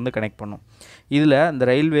யூரோப் வந்து கனெக்ட் பண்ணும். இதில் இந்த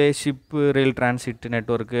railway, ship, rail transit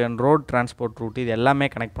network and road transport root இது எல்லாமே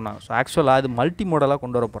கனெக்ட் பண்ணாங்க. ஸோ ஆக்சுவலாக இது மல்டி மோடலாக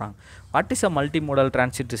கொண்டு வர போகிறாங்க. What is a multi modal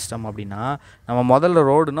transit system அப்படின்னா, நம்ம முதல்ல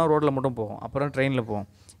ரோடுனா ரோட்டில் மட்டும் போவோம், அப்புறம் ட்ரெயினில் போவோம்.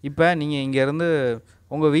 இப்போ நீங்கள் இங்கேருந்து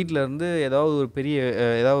உங்கள் வீட்டிலேருந்து ஏதாவது ஒரு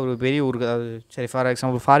பெரிய ஊருக்கு, அதாவது சரி ஃபார்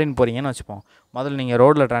எக்ஸாம்பிள் ஃபாரின் போகிறீங்கன்னு வச்சுப்போம். முதல்ல நீங்கள்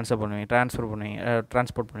ரோட்டில்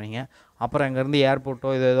ட்ரான்ஸ்போர்ட் பண்ணுவீங்க. அப்புறம் இங்கேருந்து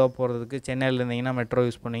ஏர்போர்ட்டோ ஏதோ போகிறதுக்கு சென்னையில் இருந்தீங்கன்னா மெட்ரோ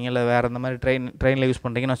யூஸ் பண்ணுவீங்க, இல்லை வேறு இந்த மாதிரி ட்ரெயினில் யூஸ்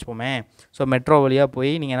பண்ணுறீங்கன்னு வச்சுப்போமே. ஸோ மெட்ரோ வழியாக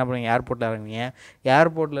போய் நீங்கள் என்ன பண்ணுவீங்க, ஏர்போர்ட்டில் இறங்குவீங்க.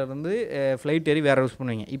 ஏர்போர்ட்லேருந்து ஃப்ளைட் ஏறி வேறு யூஸ்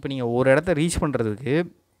பண்ணுவீங்க. இப்போ நீங்கள் ஒரு இடத்த ரீச் பண்ணுறதுக்கு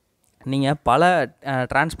நீங்கள் பல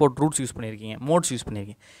டிரான்ஸ்போர்ட் ரூட்ஸ் யூஸ் பண்ணியிருக்கீங்க, மோட்ஸ் யூஸ்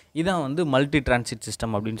பண்ணியிருக்கீங்க. இதான் வந்து மல்டி டிரான்சிட்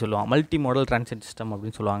சிஸ்டம் அப்படின்னு சொல்லுவாங்க, மல்டி மோடல் டிரான்சிட் சிஸ்டம்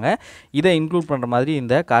அப்படின்னு சொல்லுவாங்க. இதை இன்க்ளூட் பண்ணுற மாதிரி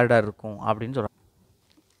இந்த காரிடார் இருக்கும் அப்படின்னு சொல்கிறாங்க.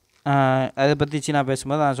 அதை பற்றி சீனா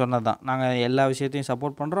பேசும்போது நான் சொன்னது தான், நாங்கள் எல்லா விஷயத்தையும்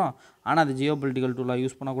சப்போர்ட் பண்ணுறோம், ஆனால் அது ஜியோ பொலிட்டிக்கல் டூலாக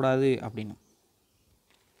யூஸ் பண்ணக்கூடாது அப்படின்னு.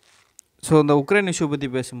 ஸோ இந்த உக்ரைன் இஷ்யூ பற்றி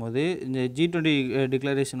பேசும்போது இந்த G20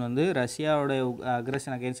 டிக்ளரேஷன் வந்து ரஷ்யாவோட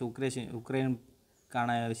அக்ரஷன் அகேன்ஸ்ட்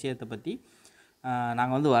உக்ரைனுக்கான விஷயத்தை பற்றி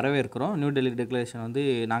நாங்கள் வந்து வரவேற்கிறோம். நியூ டெல்லி டிக்ளரேஷன் வந்து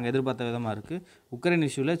நாங்கள் எதிர்பார்த்த விதமாக இருக்குது. உக்ரைன்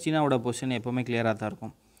இஷ்யூவில் சீனாவோட பொசிஷன் எப்போவுமே கிளியராக தான்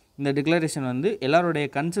இருக்கும். இந்த டிக்ளரேஷன் வந்து எல்லாருடைய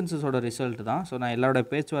கன்சென்சஸோட ரிசல்ட் தான். ஸோ நான் எல்லாரோட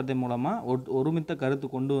பேச்சுவார்த்தை மூலமாக ஒருமித்த கருத்து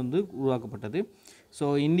கொண்டு வந்து உருவாக்கப்பட்டது. ஸோ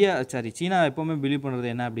சீனா எப்போவுமே பிலீவ் பண்ணுறது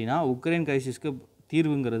என்ன அப்படின்னா, உக்ரைன் கிரைசிஸ்க்கு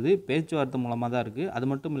தீர்வுங்கிறது பேச்சுவார்த்தை மூலமாக தான் இருக்குது. அது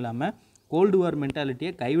மட்டும் இல்லாமல் கோல்டு வார்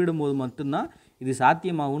மென்டாலிட்டியை கைவிடும் போது மட்டும்தான் இது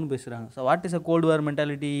சாத்தியமாகும்னு பேசுகிறாங்க. So what is a gold war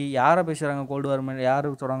mentality? யாரை பேசுகிறாங்க கோல்டு வார் யார்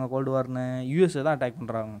சொல்கிறாங்க கோல்டு வார்னு? யூஎஸ்ஏ தான் அட்டாக்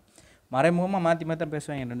பண்ணுறாங்க. மறைமுகமாக மாற்றி தான்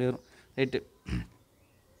பேசுவாங்க 2 பேரும், ரைட்டு.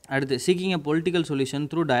 அடுத்து seeking a political solution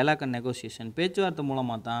through dialogue and negotiation. பேச்சுவார்த்தை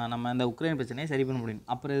மூலமாக தான் நம்ம இந்த உக்ரைன் பிரச்சனையை சரி பண்ண முடியும்.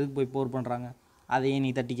 அப்புறம் எதுக்கு போய் போர் பண்ணுறாங்க, அதையே நீ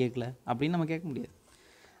தட்டி கேட்கல அப்படின்னு நம்ம கேட்க முடியாது.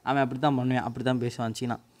 அவன் அப்படி தான் பண்ணுவேன், அப்படி தான் பேசுவான்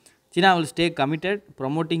சீனா will stay committed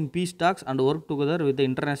promoting peace talks and work together with the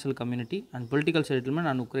international community and political settlement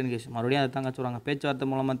and Ukraine case. மறுபடியும் அதை தாங்க சொல்கிறாங்க, பேச்சுவார்த்தை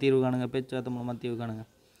மூலமாக தீர்வு காணுங்க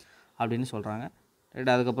அப்படின்னு சொல்கிறாங்க,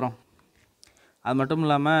 ரைட். அதுக்கப்புறம் அது மட்டும்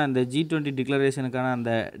இல்லாமல் இந்த G20 டிக்ளரேஷனுக்கான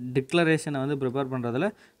அந்த டிக்ளரேஷனை வந்து ப்ரிப்பேர் பண்ணுறதுல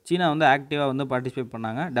சீனா வந்து ஆக்டிவாக வந்து பார்ட்டிசிபேட்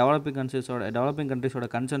பண்ணாங்க. டெவலப்பிங் கண்ட்ரிஸோட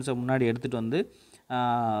கன்சர்ன்ஸை முன்னாடி எடுத்துகிட்டு வந்து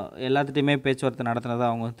எல்லாத்துட்டையுமே பேச்சுவார்த்தை நடத்தினதாக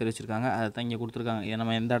அவங்க தெரிவிச்சிருக்காங்க. அதை தான் இங்கே கொடுத்துருக்காங்க. இதை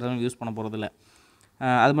நம்ம எந்த இடத்துலையும் யூஸ் பண்ண போகிறதில்ல.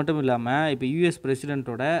 அது மட்டும் இல்லாமல் இப்போ யூஎஸ்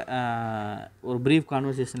பிரசிடெண்ட்டோட ஒரு ப்ரீஃப்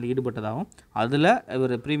கான்வர்சேஷனில் ஈடுபட்டதாகவும் அதில்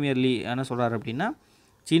இவர் ப்ரீமியர்லி என்ன சொல்கிறார் அப்படின்னா,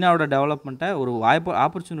 சீனாவோட டெவலப்மெண்ட்டை ஒரு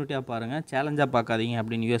ஆப்பர்ச்சுனிட்டியாக பாருங்கள், சேலஞ்சாக பார்க்காதீங்க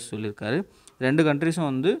அப்படின்னு யூஎஸ் சொல்லியிருக்காரு. 2 கண்ட்ரிஸும்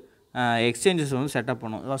வந்து எக்ஸ்சேஞ்சஸ் வந்து செட்டப்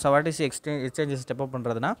பண்ணும். So what is exchanges step up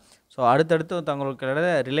பண்ணுறதுனா, ஸோ அடுத்தடுத்து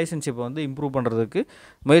தங்களோட ரிலேஷன்ஷிப்பை வந்து இம்ப்ரூவ் பண்ணுறதுக்கு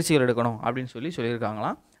முயற்சிகள் எடுக்கணும் அப்படின்னு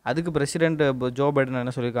சொல்லியிருக்காங்களாம். அதுக்கு பிரசிடெண்ட் ஜோ பைடன்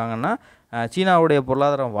என்ன சொல்லியிருக்காங்கன்னா, சீனாவுடைய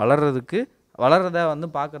பொருளாதாரம் வளர்றதை வந்து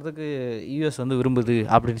பார்க்குறதுக்கு யூஎஸ் வந்து விரும்புது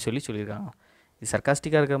அப்படின்னு சொல்லியிருக்காங்க. இது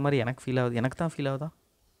சர்க்காஸ்டிக்காக இருக்கிற மாதிரி எனக்கு தான் ஃபீல் ஆகுதா?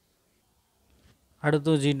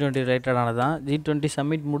 அடுத்து G20 ரிலேட்டடானது தான். G20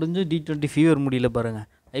 சம்மிட் முடிஞ்சு G20 ஃபீவர் முடியல பாருங்கள்,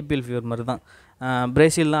 ஐபிஎல் ஃபீவர் மாதிரி தான்.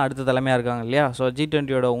 பிரேசில் தான் அடுத்த தலைமையாக இருக்காங்க இல்லையா? ஸோ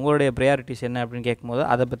G20யோட உங்களுடைய ப்ரையாரிட்டிஸ் என்ன அப்படின்னு கேட்கும்போது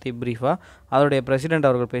அதை பற்றி ப்ரீஃபாக அதோடைய பிரசிடெண்ட்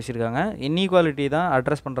அவர்கள் பேசியிருக்காங்க. இன்இக்வாலிட்டி தான்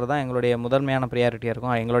அட்ரஸ் பண்ணுறது தான் எங்களுடைய முதன்மையான ப்ரையாரிட்டியாக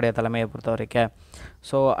இருக்கும் எங்களுடைய தலைமையை பொறுத்த வரைக்கும்.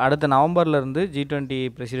 ஸோ அடுத்த நவம்பர்லேருந்து G20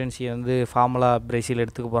 பிரசிடென்சி வந்து ஃபார்மலாக பிரேசில்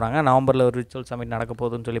எடுத்துக்க போகிறாங்க. நவம்பரில் ஒரு ரிச்சுவல் சமிட் நடக்க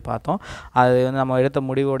போகுதுன்னு சொல்லி பார்த்தோம். அது வந்து நம்ம எடுத்த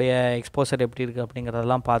முடிவுடைய எக்ஸ்போசர் எப்படி இருக்குது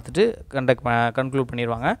அப்படிங்கிறதெல்லாம் பார்த்துட்டு கன்க்ளூட்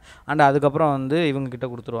பண்ணிடுவாங்க. அண்ட் அதுக்கப்புறம் வந்து இவங்ககிட்ட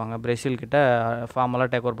கொடுத்துருவாங்க, பிரேசில்கிட்ட ஃபார்மலாக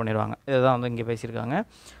டேக் ஓவர் பண்ணிடுவாங்க. இதுதான் வந்து இங்கே பேசியிருக்காங்க.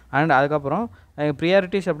 அண்ட் அதுக்கப்புறம்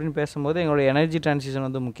ப்ரியாரிட்டிஸ் அப்படின்னு பேசும்போது எங்களுடைய எனர்ஜி ட்ரான்சிஷன்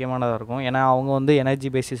வந்து முக்கியமானதாக இருக்கும். ஏன்னா அவங்க வந்து எனர்ஜி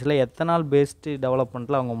பேசிஸில் எத்தனால் பேஸ்டு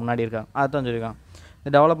டெவலப்மெண்ட்டில் அவங்க முன்னாடி இருக்காங்க. அதுதான் சொல்லியிருக்காங்க.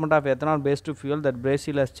 இந்த development of ethanol based fuel that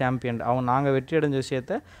Brazil has champion. நாங்கள் வெற்றி அடைஞ்ச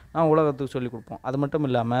விஷயத்தை நான் உலகத்துக்கு சொல்லிக் கொடுப்போம். அது மட்டும்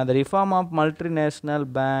இல்லாமல் த ரிஃபார்ம் ஆஃப் மல்டிநேஷ்னல்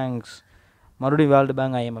பேங்க்ஸ், மறுபடியும் வேர்ல்டு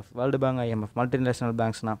பேங்க் ஐஎம்எஃப் மல்டிநேஷ்னல்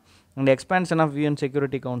பேங்க்ஸ்னால் இந்த expansion of UN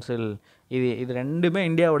security council, இது ரெண்டுமே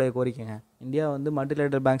இந்தியாவுடைய கோரிக்கைங்க. இந்தியா வந்து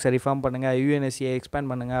மல்டிலேட்டரல் பேங்க்ஸை ரிஃபார்ம் பண்ணுங்கள், யூஎன்எஸ்சியை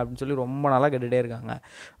எக்ஸ்பேண்ட் பண்ணுங்கள் அப்படின்னு சொல்லி ரொம்ப நாளாக கேட்டுகிட்டே இருக்காங்க.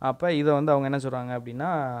 அப்போ இதை வந்து அவங்க என்ன சொல்கிறாங்க அப்படின்னா,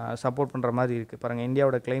 சப்போர்ட் பண்ணுற மாதிரி இருக்குது பாருங்கள்,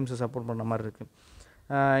 இந்தியாவோட கிளைம்ஸை சப்போர்ட் பண்ணுற மாதிரி இருக்குது.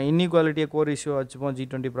 இன்இக்வாலிட்டியை கோர் இஷ்யூ வச்சுப்போம்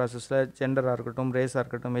G20 ப்ராசஸில். ஜெண்டராக இருக்கட்டும், ரேஸாக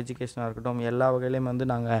இருக்கட்டும், எஜுகேஷனாக இருக்கட்டும், எல்லா வகையிலையும் வந்து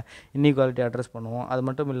நாங்கள் இன்இக்வாலிட்டி அட்ரஸ் பண்ணுவோம். அது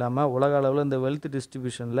மட்டும் இல்லாமல் உலக அளவில் இந்த வெல்த்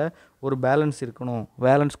டிஸ்ட்ரிபியூஷனில் ஒரு பேலன்ஸ்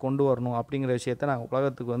கொண்டு வரணும் அப்படிங்கிற விஷயத்தை நாங்கள்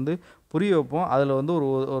உலகத்துக்கு வந்து புரிய வைப்போம். அதில் வந்து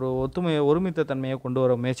ஒரு ஒருமித்த தன்மையை கொண்டு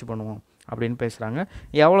வர முயற்சி பண்ணுவோம் அப்படின்னு பேசுகிறாங்க.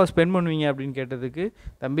 எவ்வளோ ஸ்பெண்ட் பண்ணுவீங்க அப்படின்னு கேட்டதுக்கு,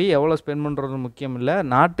 தம்பி எவ்வளோ ஸ்பெண்ட் பண்ணுறது முக்கியம் இல்லை,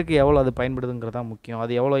 நாட்டுக்கு எவ்வளோ அது பயன்படுதுங்கிறது தான் முக்கியம்,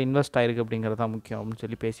 அது எவ்வளோ இன்வெஸ்ட் ஆகிருக்கு அப்படிங்கிறது தான் முக்கியம் அப்படின்னு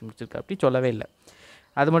சொல்லி பேசி முடிச்சிருக்கா. அப்படி சொல்லவே இல்லை.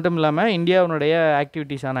 அது மட்டும் இல்லாமல் இந்தியாவுடைய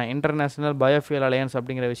ஆக்டிவிட்டீஸான இன்டர்நேஷ்னல் பயோஃபியல் அலையன்ஸ்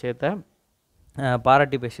அப்படிங்கிற விஷயத்தை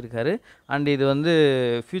பாராட்டி பேசியிருக்காரு. அண்ட் இது வந்து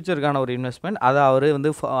ஃப்யூச்சருக்கான ஒரு இன்வெஸ்ட்மெண்ட். அதை அவர்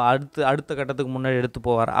வந்து அடுத்த கட்டத்துக்கு முன்னாடி எடுத்து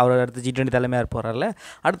போவார். அவர் அடுத்து G20 தலைமையாக போகிறார்ல,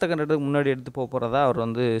 அடுத்த கட்டத்துக்கு முன்னாடி எடுத்து போகிறதா அவர்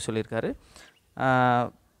வந்து சொல்லியிருக்காரு.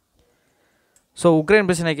 ஸோ உக்ரைன்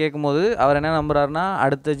பிரச்சனை கேட்கும்போது அவர் என்ன நம்புறாருன்னா,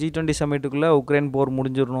 அடுத்த G20 சமிட்டுக்குள்ளே உக்ரைன் போர்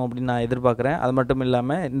முடிஞ்சிடணும் அப்படின்னு நான் எதிர்பார்க்குறேன். அது மட்டும்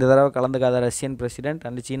இல்லாமல் இந்த தடவை கலந்துக்காத ரஷ்யன் பிரசிடெண்ட்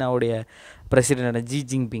அண்ட் சீனாவுடைய பிரசிடெண்ட் ஜி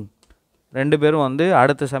ஜின்பிங் 2 பேரும் வந்து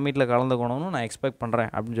அடுத்த சமிட்டில் கலந்துக்கணும்னு நான் எக்ஸ்பெக்ட்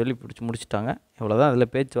பண்ணுறேன் அப்படின்னு சொல்லி முடிச்சுட்டாங்க. இவ்வளோதான்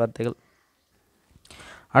அதில் பேச்சுவார்த்தைகள்.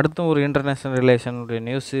 அடுத்தும் ஒரு இன்டர்நேஷ்னல் ரிலேஷனுடைய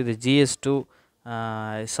நியூஸ். இது GS2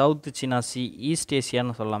 சவுத் சீனா சி, ஈஸ்ட்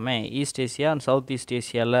ஏசியான்னு சொல்லாமே, east Asia and south east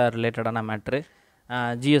ஏசியாவில் ரிலேட்டடான மேட்ரு.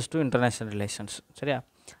 GS2 international relations. சரியா,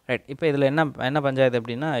 ரைட். இப்போ இதில் என்ன பஞ்சாயத்து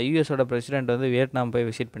அப்படின்னா, யூஎஸோட பிரசிடெண்ட் வந்து வியட்நாம் போய்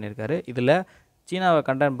விசிட் பண்ணியிருக்காரு. இதில் சீனாவை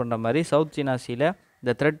கண்டெயின் பண்ணுற மாதிரி சவுத் சீனா சீல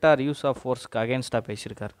இந்த த்ரெட் ஆர் யூஸ் ஆஃப் ஃபோர்ஸ்க்கு அகேன்ஸ்டாக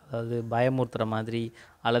பேசியிருக்கார். அதாவது பயமுறுத்துகிற மாதிரி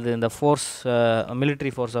அல்லது இந்த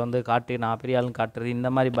மிலிட்ரி ஃபோர்ஸை வந்து நான் பெரிய ஆளுன்னு காட்டுறது, இந்த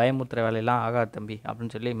மாதிரி பயமுறுத்துகிற வேலையெல்லாம் ஆகாது தம்பி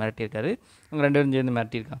அப்படின்னு சொல்லி மிரட்டியிருக்காரு. அவங்க 2 பேரும் சேர்ந்து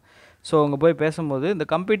மிரட்டியிருக்காங்க. ஸோ அவங்க போய் பேசும்போது இந்த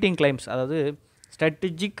கம்பீட்டிங் கிளைம்ஸ், அதாவது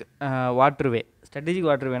ஸ்ட்ராட்டஜிக்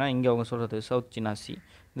வாட்டர்வேனா இங்கே அவங்க சொல்கிறது சவுத் சீனா சி.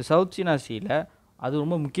 இந்த சவுத் சீனா சீயில் அது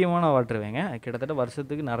ரொம்ப முக்கியமான வாட்டர்வேங்க. கிட்டத்தட்ட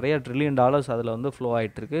வருஷத்துக்கு நிறைய $1 trillion அதில் வந்து ஃப்ளோ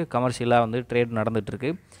ஆகிட்டுருக்கு, கமர்ஷியலாக வந்து ட்ரேட்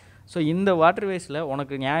நடந்துகிட்ருக்கு. ஸோ இந்த வாட்டர்வேஸில்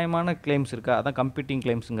உனக்கு நியாயமான கிளைம்ஸ் இருக்கா, அதான் கம்பீட்டிங்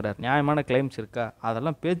கிளைம்ஸுங்கிறார். நியாயமான கிளைம்ஸ் இருக்கா,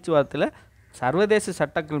 அதெல்லாம் பேச்சுவார்த்தையில் சர்வதேச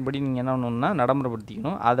சட்டங்கள் படி நீங்கள் என்ன பண்ணணும்னா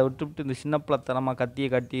நடைமுறைப்படுத்திக்கணும். அதை விட்டுவிட்டு இந்த சின்ன பிள்ளைத்தனமாக கத்தியை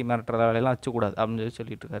கட்டி மிரட்டுற வேலையெல்லாம் வச்சக்கூடாது அப்படின்னு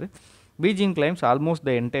சொல்லிட்டு இருக்காரு. Beijing claims almost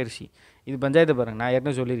the entire C. இது பஞ்சாயத்தை பாருங்கள், நான்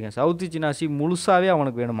ஏற்கனவே சொல்லியிருக்கேன், சவுத் சீனா சி முழுசாகவே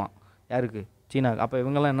அவனுக்கு வேணுமா, யாருக்கு, சீனாவுக்கு. அப்போ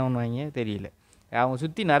இவங்கெல்லாம் என்ன பண்ணுவாங்க தெரியல. அவங்க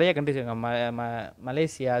சுற்றி நிறைய கண்ட்ரிஸ் இருக்காங்க,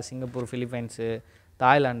 Malaysia, Singapore, Philippines,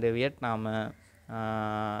 Thailand, Vietnam,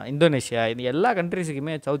 Indonesia, இது எல்லா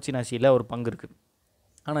கண்ட்ரிஸுக்குமே சவுத் சீனா சீயில் ஒரு பங்கு இருக்குது.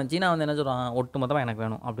 ஆனால் சீனா வந்து என்ன சொல்கிறான், ஒட்டுமொத்தமாக எனக்கு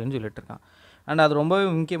வேணும் அப்படின்னு சொல்லிட்டு இருக்கான். அண்ட் அது ரொம்பவே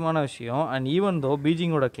முக்கியமான விஷயம். அண்ட் ஈவன் தோ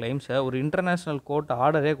பீஜிங்கோட கிளைம்ஸை ஒரு இன்டர்நேஷ்னல் கோர்ட்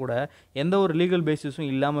ஆர்டரே கூட எந்த ஒரு லீகல் பேசிஸும்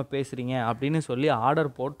இல்லாமல் பேசுகிறீங்க அப்படின்னு சொல்லி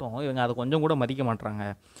ஆர்டர் போட்டோம், இவங்க அதை கொஞ்சம் கூட மதிக்க மாட்டுறாங்க.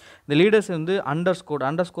 இந்த லீடர்ஸ் வந்து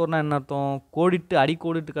அண்டர்ஸ்கோர்னால் என்ன அர்த்தம்,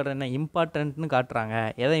 அடிக்கோடிட்டு காட்டுற, என்ன இம்பார்ட்டன்ட்னு காட்டுறாங்க.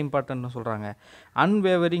 எதை இம்பார்ட்டன்ட்னு சொல்கிறாங்க,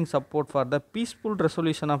 unwavering support for the peaceful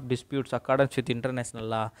resolution of disputes accordance with international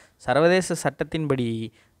லா. சர்வதேச சட்டத்தின்படி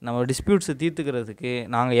நம்ம டிஸ்பியூட்ஸை தீர்த்துக்கிறதுக்கு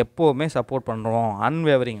நாங்கள் எப்போவுமே சப்போர்ட் பண்ணுறோம்,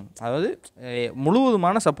 அன்வேவரிங், அதாவது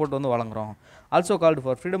முழுவதுமான சப்போர்ட் வந்து வழங்குகிறோம். Also called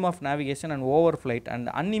for freedom of navigation and over flight and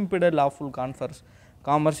அன்இம்பிடட் lawful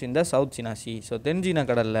commerce இந்த சவுத் சீனா சி. ஸோ தென் சீன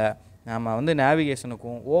கடலில் நம்ம வந்து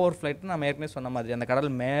நேவிகேஷனுக்கும் ஓவர் ஃப்ளைட்னு நம்ம ஏற்கனவே சொன்ன மாதிரி அந்த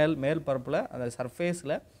கடல் மேல் பரப்பில் அந்த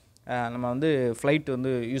சர்ஃபேஸில் நம்ம வந்து ஃப்ளைட்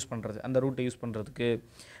வந்து யூஸ் பண்ணுறது, அந்த ரூட்டை யூஸ் பண்ணுறதுக்கு.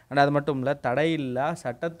 அண்ட் அது மட்டும் இல்லை, தடையில்லா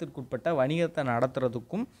சட்டத்திற்குட்பட்ட வணிகத்தை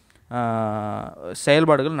நடத்துறதுக்கும்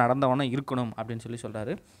செயல்பாடுகள் நடந்தவனம் இருக்கணும் அப்படின்னு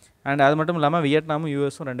சொல்கிறாரு. அண்ட் அது மட்டும் இல்லாமல் வியட்நாமும்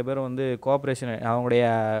யூஎஸும் 2 பேரும் வந்து கோஆப்ரேஷன், அவங்களுடைய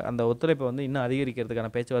அந்த ஒத்துழைப்பை வந்து இன்னும்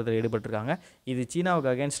அதிகரிக்கிறதுக்கான பேச்சுவார்த்தையில் ஈடுபட்டிருக்காங்க. இது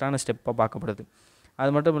சீனாவுக்கு அகேன்ஸ்டான ஸ்டெப்பாக பார்க்கப்படுது.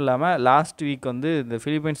 அது மட்டும் இல்லாமல் லாஸ்ட் வீக் வந்து இந்த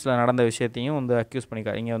ஃபிலிப்பைன்ஸில் நடந்த விஷயத்தையும் வந்து அக்யூஸ்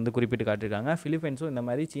இங்கே வந்து குறிப்பிட்டு காட்டியிருக்காங்க. ஃபிலிப்பைன்ஸும் இந்த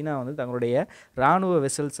மாதிரி சீனா வந்து தங்களுடைய இராணுவ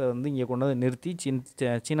வெசல்ஸை வந்து இங்கே கொண்டு வந்து நிறுத்தி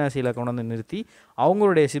சீனா சீல கொண்டு வந்து நிறுத்தி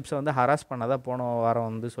அவங்களுடைய ஷிப்ஸை வந்து ஹராஸ் பண்ணதாக போன வாரம்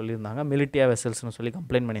வந்து சொல்லியிருந்தாங்க. மிலிட்டியா வெசல்ஸ்னு சொல்லி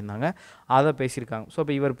கம்ப்ளைண்ட் பண்ணியிருந்தாங்க. அதை பேசியிருக்காங்க. ஸோ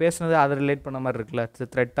இப்போ இவர் பேசுனது அதை ரிலேட் பண்ண மாதிரி இருக்குல்ல,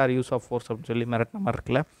 thread R use of force அப்படின்னு சொல்லி மிரட்டின மாதிரி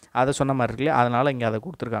இருக்குல்ல, அதை சொன்ன மாதிரி இருக்குல்ல, அதனால் இங்கே அதை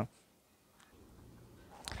கொடுத்துருக்காங்க.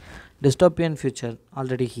 Dystopian future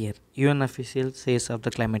already here, UN official says of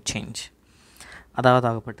the climate change. அதாவது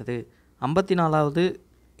ஆகப்பட்டது 54வது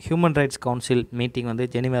ஹியூமன் ரைட்ஸ் கவுன்சில் மீட்டிங் வந்து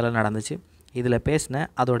ஜெனீவாவில் நடந்துச்சு. இதில் பேசின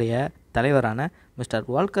அதோடைய தலைவரான மிஸ்டர்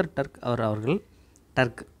வால்கர் அவர்கள்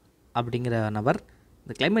டர்க் அப்படிங்கிற நபர்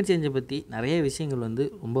இந்த கிளைமேட் சேஞ்சை பற்றி நிறைய விஷயங்கள் வந்து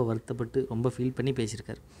ரொம்ப வருத்தப்பட்டு ரொம்ப ஃபீல் பண்ணி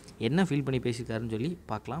பேசியிருக்காரு. என்ன ஃபீல் பண்ணி பேசியிருக்காருன்னு சொல்லி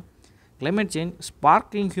பார்க்கலாம். Climate change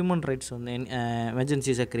sparkling human rights வந்து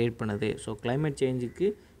எமர்ஜென்சிஸை க்ரியேட் பண்ணுது. So climate சேஞ்சுக்கு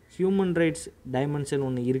human rights dimension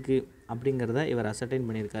ஒன்று இருக்குது அப்படிங்கிறத இவர் அசர்டைன்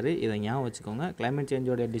பண்ணியிருக்காரு. இதை ஞாபகம் வச்சுக்கோங்க. கிளைமேட்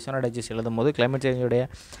சேஞ்சோடைய டிஸ்அட்வான்டேஜஸ் எழுதும் போது, கிளைமேட் சேஞ்சோடைய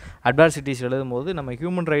அட்வான்சிட்டிஸ் எழுதும் போது நம்ம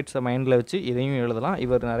ஹியூமன் ரைட்ஸை மைண்டில் வச்சு இதையும் எழுதலாம்.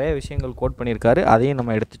 இவர் நிறைய விஷயங்கள் கோட் பண்ணியிருக்காரு, அதையும்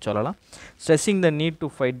நம்ம எடுத்து சொல்லலாம். Stressing the need to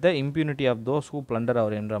fight the impunity of those who blender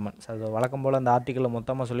our environment. அது வழக்கம் போல் அந்த ஆர்டிக்கலில்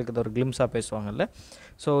மொத்தமாக சொல்லிக்கிறது ஒரு கிளிம்ஸாக பேசுவாங்கல்ல.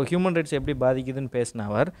 ஸோ ஹியூமன் ரைட்ஸ் எப்படி பாதிக்குதுன்னு பேசின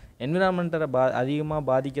அவர் என்விரான்மெண்ட்டை அதிகமாக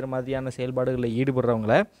பாதிக்கிற மாதிரியான செயல்பாடுகளில்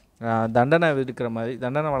ஈடுபடுறவங்கள தண்டனை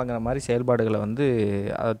வழங்குற மாதிரி செயல்பாடுகளை வந்து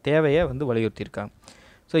தேவையை வந்து வலியுறுத்தியிருக்காங்க.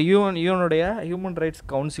 ஸோ யூனுடைய ஹியூமன் ரைட்ஸ்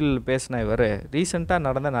கவுன்சில் பேசின இவர் ரீசெண்டாக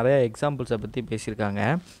நடந்த நிறைய எக்ஸாம்பிள்ஸை பற்றி பேசியிருக்காங்க.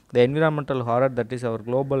 த environmental horror that is our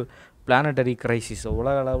global planetary crisis,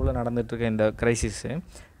 உலக அளவில் நடந்துகிட்ருக்க இந்த கிரைசிஸு.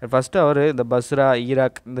 ஃபஸ்ட்டு அவர் இந்த பஸ்ரா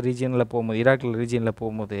ஈராக் இந்த ரீஜியனில்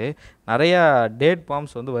போகும்போது நிறையா டேட்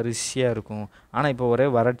பாம்ஸ் வந்து வரிசையாக இருக்கும். ஆனால் இப்போ ஒரே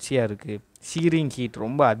வறட்சியாக இருக்குது. சீரிங் ஹீட்,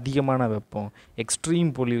 ரொம்ப அதிகமான வெப்பம், extreme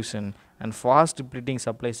pollution and fast depleting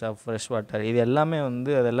supplies of fresh water, இது எல்லாமே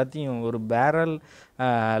வந்து அது எல்லாத்தையும் ஒரு barrel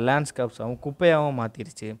லேண்ட்ஸ்கேப்ஸாகவும் குப்பையாகவும்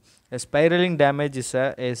மாற்றிருச்சு. Spiralling damage is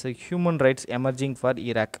a human rights emerging for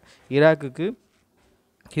ஈராக்குக்கு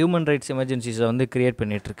human rights எமர்ஜென்சிஸை வந்து க்ரியேட்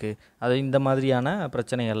பண்ணிகிட்ருக்கு. அது இந்த மாதிரியான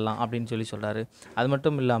பிரச்சனைகள்லாம் அப்படின்னு சொல்கிறாரு. அது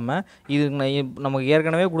மட்டும் இல்லாமல் இது நமக்கு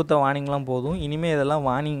ஏற்கனவே கொடுத்த வார்னிங்லாம் போதும், இனிமேல் இதெல்லாம்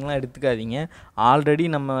வார்னிங்லாம் எடுத்துக்காதீங்க. ஆல்ரெடி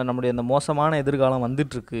நம்முடைய அந்த மோசமான எதிர்காலம்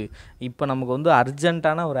வந்துட்டுருக்கு. இப்போ நமக்கு வந்து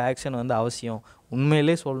அர்ஜென்ட்டான ஒரு ஆக்ஷன் வந்து அவசியம்.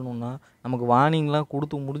 உண்மையிலே சொல்லணுன்னா நமக்கு வார்னிங்லாம்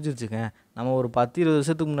கொடுத்து முடிஞ்சிருச்சுங்க. நம்ம ஒரு 10-20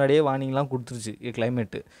 வருஷத்துக்கு முன்னாடியே வார்னிங்லாம் கொடுத்துருச்சு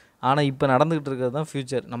கிளைமேட்டு. ஆனால் இப்போ நடந்துக்கிட்டு இருக்கிறது தான்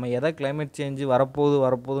ஃப்யூச்சர். நம்ம எதை கிளைமேட் சேஞ்சு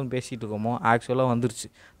வரப்போகுதுன்னு பேசிகிட்டு இருக்கோமோ ஆக்சுவலாக வந்துருச்சு.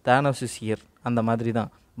 தேனோஸ் இஸ் ஹியர், அந்த மாதிரி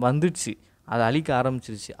தான் வந்துடுச்சு. அதை அழிக்க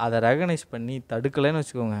ஆரம்பிச்சிருச்சு. அதை ரெகனைஸ் பண்ணி தடுக்கலைன்னு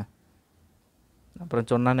வச்சுக்கோங்க, அப்புறம்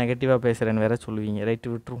சொன்னால் நெகட்டிவாக பேசுகிறேன்னு வேறு சொல்லுவீங்க. ரைட்டு,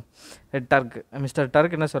 விட்டுரும். மிஸ்டர்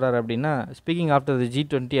டர்க் என்ன சொல்கிறார் அப்படின்னா, speaking after the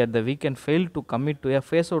G20 at the weekend fail to commit to a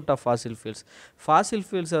face out of Fazil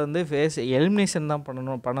ஃபியூல்ஸை வந்து எலிமினேஷன் தான்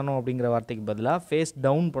பண்ணணும் அப்படிங்கிற வார்த்தைக்கு பதிலாக ஃபேஸ்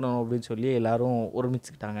டவுன் பண்ணணும் அப்படின்னு சொல்லி எல்லோரும்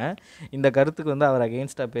ஒருமிச்சுக்கிட்டாங்க. இந்த கருத்துக்கு வந்து அவர்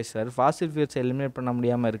அகெயின்ஸ்டாக பேசுகிறார். ஃபாசில் ஃபியூல்ஸை எலிமினேட் பண்ண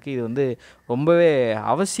முடியாமல் இருக்குது, இது வந்து ரொம்பவே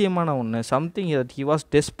அவசியமான ஒன்று, something that he was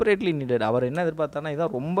desperately needed. அவர் என்ன எதிர்பார்த்தானா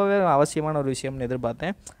இதான் ரொம்பவே அவசியமான ஒரு விஷயம்னு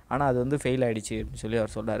எதிர்பார்த்தேன், ஆனால் அது வந்து ஃபெயில் ஆகிடுச்சு அப்படின்னு சொல்லி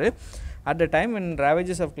அவர் சொல்கிறார். At the time when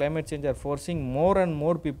ravages of climate change are forcing more and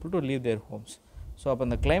more people to leave their homes. So அப்போ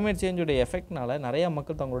இந்த கிளைமேட் சேஞ்சுடைய எஃபெக்ட்னால நிறையா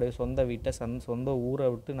மக்கள் தங்களுடைய சொந்த வீட்டை சொந்த ஊரை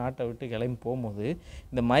விட்டு நாட்டை விட்டு கிளம்பி போகும்போது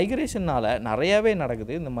இந்த மைக்ரேஷனால் நிறையாவே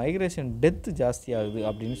நடக்குது. இந்த மைக்ரேஷன் டெத்து ஜாஸ்தி ஆகுது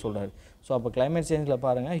அப்படின்னு சொல்கிறாரு. ஸோ அப்போ கிளைமேட் சேஞ்சில்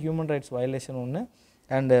பாருங்கள், ஹியூமன் ரைட்ஸ் வயலேஷன் ஒன்று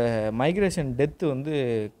அண்டு மைக்ரேஷன் டெத்து வந்து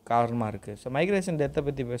காரணமாக இருக்குது. ஸோ மைக்ரேஷன் டெத்தை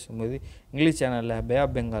பற்றி பேசும்போது இங்கிலீஷ் சேனலில், பே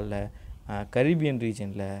ஆஃப் பெங்காலில், கரீபியன்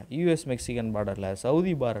ரீஜனில், யூஎஸ் மெக்சிகன் பார்டரில்,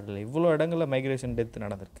 சவுதி பார்டரில் இவ்வளோ இடங்களில் மைக்ரேஷன் டெத்து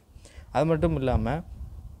நடந்திருக்கு. அது மட்டும் இல்லாமல்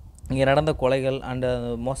இங்கே நடந்த கொலைகள் அண்டு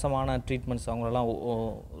மோசமான ட்ரீட்மெண்ட்ஸ், அவங்களெல்லாம்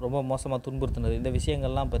ரொம்ப மோசமாக துன்புறுத்தினது, இந்த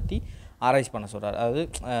விஷயங்கள்லாம் பற்றி ஆராய்ச்சி பண்ண சொல்கிறார். அதாவது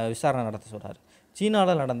விசாரணை நடத்த சொல்கிறார்.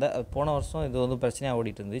 சீனாவில் நடந்த போன வருஷம் இது வந்து பிரச்சனையாக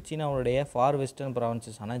ஓடிட்டு இருந்து, சீனாவுடைய ஃபார் வெஸ்டர்ன்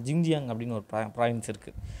ப்ராவின்சஸான ஜிங்ஜியாங் அப்படின்னு ஒரு ப்ராவின்ஸ்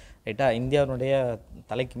இருக்குது. ரைட்டாக இந்தியாவுடைய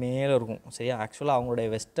தலைக்கு மேலே இருக்கும். சரியா, ஆக்சுவலாக அவங்களுடைய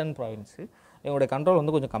வெஸ்டர்ன் ப்ராவின்ஸு இவங்களுடைய கண்ட்ரோல்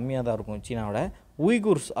வந்து கொஞ்சம் கம்மியாக தான் இருக்கும் சீனாவோட.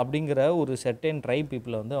 உய்குர்ஸ் அப்படிங்கிற ஒரு செர்டைன் ட்ரைப்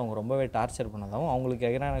பீப்புளை வந்து அவங்க ரொம்பவே டார்ச்சர் பண்ணதாகவும் அவங்களுக்கு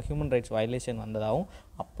எதிரான ஹியூமன் ரைட்ஸ் வயலேஷன் வந்ததாகவும்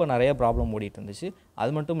அப்போ நிறைய ப்ராப்ளம் ஓடிட்டு இருந்துச்சு.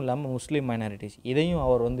 அது மட்டும் இல்லாமல் முஸ்லீம் மைனாரிட்டிஸ் இதையும்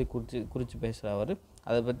அவர் வந்து குறித்து பேசுகிறவர்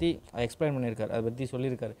அதை பற்றி எக்ஸ்பிளைன் பண்ணியிருக்காரு. அதை பற்றி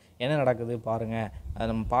சொல்லியிருக்காரு, என்ன நடக்குது பாருங்கள், அதை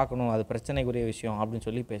நம்ம பார்க்கணும், அது பிரச்சனைக்குரிய விஷயம் அப்படின்னு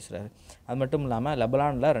சொல்லி பேசுகிறாரு. அது மட்டும் இல்லாமல்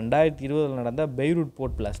லெபனானில் 2020 நடந்த பெய்ரூட்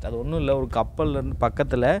போர்ட் பிளாஸ்ட், அது ஒன்றும் இல்லை, ஒரு கப்பல்லேருந்து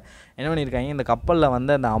பக்கத்தில் என்ன பண்ணியிருக்காங்க, இந்த கப்பலில்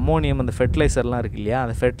வந்து அந்த அம்மோனியம் அந்த ஃபெர்டிலைசர்லாம் இருக்குது இல்லையா,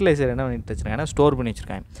 அந்த ஃபெர்டிலைசர் என்ன பண்ணிட்டு வச்சுருக்காங்கன்னா ஸ்டோர் பண்ணி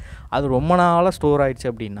வச்சுருக்காங்க. அது ரொம்ப நாளாக ஸ்டோர் ஆகிடுச்சு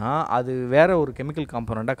அப்படின்னா அது வேறு ஒரு கெமிக்கல்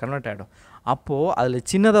காம்பனண்ட்டாக கன்வெர்ட் ஆகிடும். அப்போது அதில்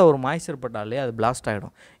சின்னதாக ஒரு மாய்ச்சர் பட்டாலே அது பிளாஸ்ட்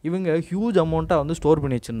ஆகிடும். இவங்க ஹியூஜ் அமௌண்ட்டாக வந்து ஸ்டோர்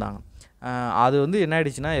பண்ணி வச்சுருந்தாங்க. அது வந்து என்ன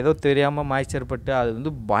ஆகிடுச்சுன்னா ஏதோ தெரியாமல் மாய்ச்சர் பட்டு அது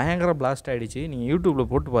வந்து பயங்கர பிளாஸ்ட் ஆகிடுச்சு. நீங்கள் யூடியூப்பில்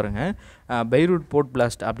போட்டு பாருங்கள், பெய்ரூட் போர்ட்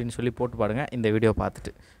பிளாஸ்ட் அப்படின்னு சொல்லி போட்டு பாருங்கள். இந்த வீடியோ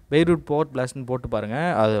பார்த்துட்டு பெய்ரூட் போர்ட் பிளாஸ்ட்னு போட்டு பாருங்கள்,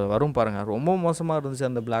 அது வரும் பாருங்கள். ரொம்ப மோசமாக இருந்துச்சு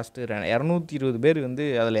அந்த பிளாஸ்ட்டு. 220 பேர் வந்து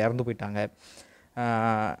அதில் இறந்து போயிட்டாங்க.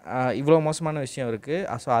 இவ்வளோ மோசமான விஷயம் இருக்குது.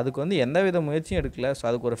 ஸோ அதுக்கு வந்து எந்த வித முயற்சியும் எடுக்கல. ஸோ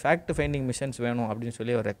அதுக்கு ஒரு ஃபேக்ட் ஃபைண்டிங் மிஷன்ஸ் வேணும் அப்படின்னு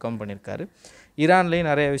சொல்லி அவர் ரெக்கமெண்ட் பண்ணியிருக்காரு. ஈரான்லேயும்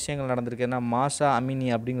நிறைய விஷயங்கள் நடந்திருக்கு. ஏன்னா மாஷா அமினி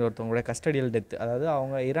அப்படிங்கிற ஒருத்தவங்களுடைய கஸ்டடியல் டெத்து, அதாவது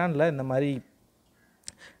அவங்க ஈரானில் இந்த மாதிரி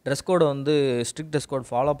ட்ரெஸ் கோடை வந்து ஸ்ட்ரிக்ட் ட்ரெஸ் கோட்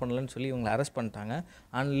ஃபாலோ பண்ணலன்னு சொல்லி இவங்களை அரெஸ்ட் பண்ணிட்டாங்க.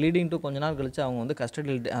 அண்ட் லீடிங் டு கொஞ்ச நாள் கழித்து அவங்க வந்து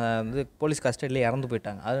கஸ்டடியல் வந்து போலீஸ் கஸ்டடியில் இறந்து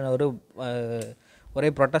போயிட்டாங்க. அது ஒரு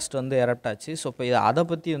ஒரே ப்ரொட்டஸ்ட் வந்து எரப்ட் ஆச்சு. ஸோ இப்போ அதை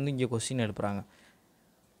பற்றி வந்து இங்கே கொஸ்டின் எழுப்புறாங்க.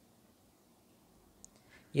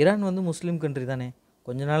 ஈரான் வந்து முஸ்லீம் கண்ட்ரி தானே.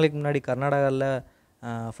 கொஞ்ச நாளைக்கு முன்னாடி கர்நாடகாவில்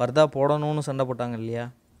ஃபர்தா போடணும்னு சண்டை போட்டாங்க இல்லையா,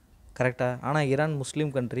 கரெக்டாக? ஆனால் ஈரான்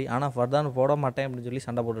முஸ்லீம் கண்ட்ரி, ஆனால் ஃபர்தான்னு போட மாட்டேன் அப்படின்னு சொல்லி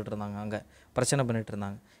சண்டை போட்டுட்டு இருந்தாங்க, அங்கே பிரச்சனை பண்ணிகிட்டு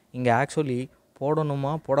இருந்தாங்க. இங்கே ஆக்சுவலி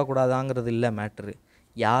போடணுமா போடக்கூடாதாங்கிறது இல்லை மேட்ரு,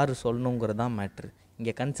 யார் சொல்லணுங்கிறது தான் மேட்ரு.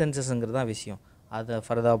 இங்கே கன்சென்சஸ்ங்கிறது தான் விஷயம். அதை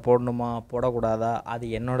ஃபர்தா போடணுமா போடக்கூடாதா அது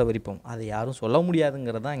என்னோடய விருப்பம், அதை யாரும் சொல்ல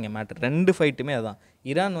முடியாதுங்கிறது தான் இங்கே மேட்ரு. 2 ஃபைட்டுமே அதுதான்.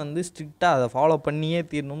 ஈரான் வந்து ஸ்ட்ரிக்டாக அதை ஃபாலோ பண்ணியே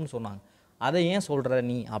தீரணும்னு சொன்னாங்க. அதை ஏன் சொல்கிற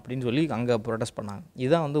நீ அப்படின்னு சொல்லி அங்கே ப்ரொடெஸ்ட் பண்ணாங்க.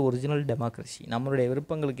 இதுதான் வந்து ஒரிஜினல் டெமோக்ரஸி. நம்மளுடைய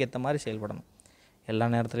விருப்பங்களுக்கு ஏற்ற மாதிரி செயல்படணும், எல்லா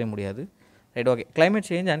நேரத்துலையும் முடியாது. Right, okay. Climate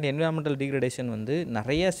change and environmental degradation வந்து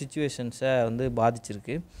நிறைய சிச்சுவேஷன்ஸை வந்து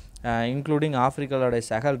பாதிச்சிருக்கு, இன்க்ளூடிங் ஆஃப்ரிக்காவோடைய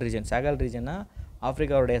சஹல் ரீஜன்னா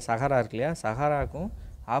ஆஃப்ரிக்காவுடைய சஹரா இருக்கு இல்லையா, சஹராக்கும்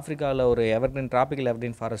ஆஃப்ரிக்காவில் ஒரு ட்ராபிக்கல்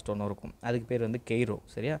எவர்கிரீன் ஃபாரஸ்ட் ஒன்று இருக்கும், அதுக்கு பேர் வந்து கெய்ரோ,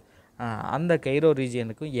 சரியா? அந்த கெய்ரோ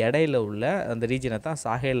ரீஜியனுக்கும் இடையில உள்ள அந்த ரீஜனை தான்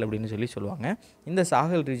சாஹேல் அப்படின்னு சொல்லி சொல்லுவாங்க. இந்த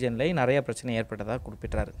சாஹேல் ரீஜன்லேயும் நிறைய பிரச்சனை ஏற்பட்டதாக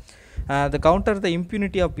குறிப்பிட்டார். The counter the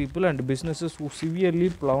impunity of people and businesses who severely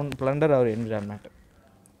blender our environment.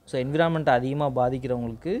 So என்விரான்மெண்ட்டை அதிகமாக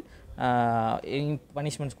பாதிக்கிறவங்களுக்கு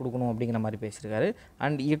பனிஷ்மெண்ட்ஸ் கொடுக்கணும் அப்படிங்கிற மாதிரி பேசியிருக்காரு.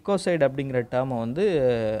 அண்ட் எக்கோசைட் அப்படிங்கிற டேர்மை வந்து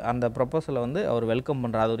அந்த ப்ரொப்போசலை வந்து அவர் வெல்கம்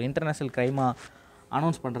பண்ணுறார். அது ஒரு இன்டர்நேஷ்னல் க்ரைமாக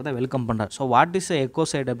அனௌன்ஸ் பண்ணுறத வெல்கம் பண்ணுறார். ஸோ வாட் இஸ்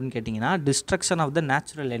எக்கோசைட் அப்படின்னு கேட்டிங்கன்னா, destruction of the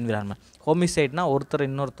natural environment. ஹோமிசைட்னா ஒருத்தர்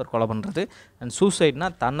இன்னொருத்தர் கொலை பண்ணுறது, அண்ட் சூசைட்னா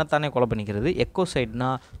தன்னைத்தானே கொலை பண்ணிக்கிறது. எக்கோசைட்னா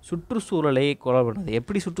சுற்றுச்சூழலை கொலை பண்ணுறது.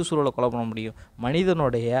 எப்படி சுற்றுச்சூழலை கொலை பண்ண முடியும்?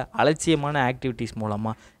 மனிதனுடைய அலட்சியமான ஆக்டிவிட்டீஸ்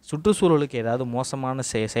மூலமாக சுற்றுச்சூழலுக்கு ஏதாவது மோசமான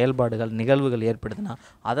செயல்பாடுகள் நிகழ்வுகள் ஏற்படுதுன்னா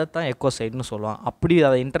அதைத்தான் எக்கோசைட்னு சொல்லுவான். அப்படி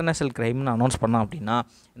அதை இன்டர்நேஷ்னல் க்ரைம்னு அனௌன்ஸ் பண்ணால் அப்படின்னா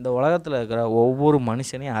இந்த உலகத்தில் இருக்கிற ஒவ்வொரு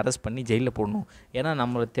மனுஷனையும் அரெஸ்ட் பண்ணி ஜெயிலில் போடணும். ஏன்னா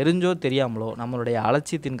நம்மளுக்கு தெரிஞ்சோ தெரியாமலோ நம்மளுடைய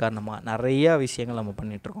அலட்சியத்தின் காரணமாக நிறையா விஷயங்கள் நம்ம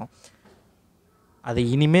பண்ணிகிட்ருக்கோம். அதை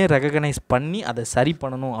இனிமேல் ரெகக்னைஸ் பண்ணி அதை சரி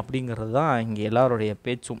பண்ணணும் அப்படிங்கிறது தான் இங்கே எல்லாருடைய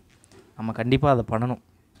பேச்சும். நம்ம கண்டிப்பாக அதை பண்ணணும்.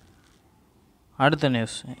 அடுத்த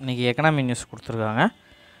நியூஸ், இன்றைக்கி எக்கனாமிக் நியூஸ் கொடுத்துருக்காங்க.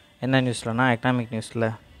 என்ன நியூஸ்லனா, எக்கனாமிக் நியூஸில்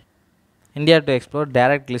India to explore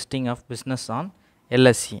direct listing of business on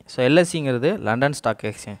LSC. So எல்எஸ்சிங்கிறது London stock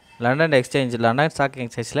exchange. London stock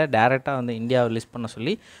எக்ஸ்சேஞ்சில் டேரெக்டாக வந்து இந்தியாவை லிஸ்ட் பண்ண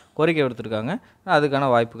சொல்லி கோரிக்கை எடுத்துருக்காங்க. அதுக்கான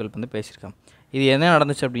வாய்ப்புகள் வந்து பேசியிருக்காங்க. இது என்ன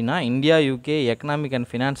நடந்துச்சு அப்படின்னா, India UK economic and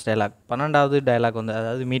finance dialogue 12வது டயலாக் வந்து,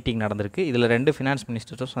 அதாவது மீட்டிங் நடந்திருக்கு. இதில் 2 ஃபினான்ஸ்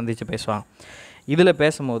மினிஸ்டர்ஸும் சந்தித்து பேசுவாங்க. இதில்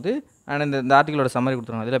பேசும்போது இந்த ஆர்டிகளோட சம்மரி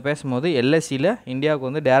கொடுத்துருவாங்க. இதில் பேசும்போது எல்எஸ்சியில் இந்தியாவுக்கு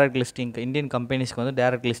வந்து டேரக்ட் லிஸ்டிங், இந்தியன் கம்பெனிஸ்க்கு வந்து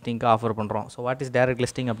டேரக்ட் லிஸ்டிங்க்கு ஆஃபர் பண்ணுறோம். So what is direct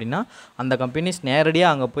listing அப்படின்னா, அந்த கம்பெனிஸ்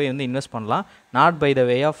நேரடியாக அங்கே போய் வந்து இன்வெஸ்ட் பண்ணலாம். Not by the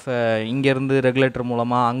way of இங்கேருந்து ரெகுலேட்டர்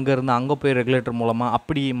மூலமாக, அங்கேருந்து அங்கே போய் ரெகுலேட்டர் மூலமாக,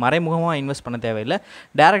 அப்படி மறைமுகமாக இன்வெஸ்ட் பண்ண தேவையில்லை,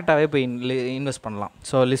 டேரெக்டாகவே போய் இன்வெஸ்ட் பண்ணலாம்.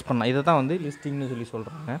 ஸோ லிஸ்ட் பண்ணலாம். இதை தான் வந்து லிஸ்டிங்னு சொல்லி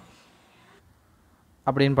சொல்கிறாங்க.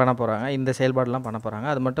 அப்படின்னு பண்ண போகிறாங்க, இந்த செயல்பாடெலாம் பண்ண போகிறாங்க.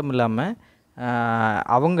 அது மட்டும் இல்லாமல்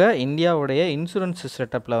அவங்க இந்தியாவுடைய இன்சூரன்ஸ்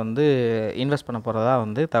செட்டப்பில் வந்து இன்வெஸ்ட் பண்ண போகிறதா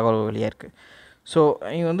வந்து தகவல் வெளியாக இருக்குது. ஸோ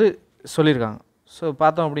இங்கே வந்து சொல்லியிருக்காங்க. ஸோ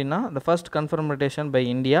பார்த்தோம் அப்படின்னா, the first confirmation by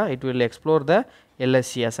India, it will explore the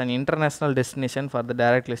LSE as an international destination for the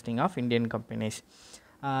direct listing of Indian companies.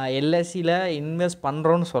 எல்எஸ்சியில் invest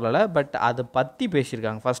பண்ணுறோன்னு சொல்லலை, பட் அதை பற்றி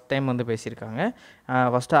பேசியிருக்காங்க. ஃபஸ்ட் டைம் வந்து பேசியிருக்காங்க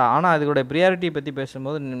ஃபஸ்ட்டு. ஆனால் அதோடைய ப்ரியாரிட்டி பற்றி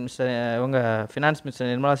பேசும்போது இவங்க ஃபினான்ஸ் மினிஸ்டர்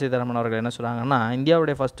நிர்மலா சீதாராமன் அவர்கள் என்ன சொல்கிறாங்கன்னா,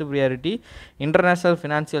 இந்தியாவுடைய first priority international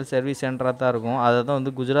financial service சென்டராக தான் இருக்கும். அதை தான்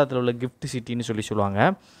வந்து குஜராத்தில் உள்ள கிஃப்ட் சிட்டின்னு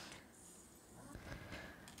சொல்லுவாங்க.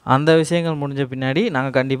 அந்த விஷயங்கள் முடிஞ்ச பின்னாடி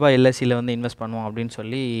நாங்கள் கண்டிப்பாக எல்எஸ்சியில் வந்து இன்வெஸ்ட் பண்ணுவோம் அப்படின்னு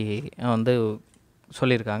சொல்லி வந்து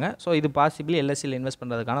சொல்லியிருக்காங்க. ஸோ இது பாசிபிளி எல்எஸ்சியில் இன்வெஸ்ட்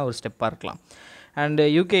பண்ணுறதுக்கான ஒரு ஸ்டெப்பாக இருக்கலாம். அண்டு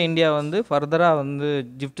யூகே இந்தியா வந்து ஃபர்தராக வந்து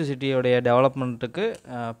கிஃப்ட் சிட்டியோடைய டெவலப்மெண்ட்டுக்கு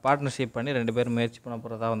பார்ட்னர்ஷிப் பண்ணி 2 பேரும் முயற்சி பண்ண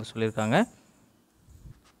போகிறதா வந்து சொல்லியிருக்காங்க.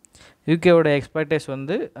 யூகேவோட எக்ஸ்பர்டைஸ்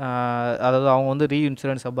வந்து அதாவது அவங்க வந்து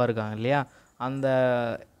ரீஇன்சூரன்ஸ் ஹப்பாக இருக்காங்க இல்லையா, அந்த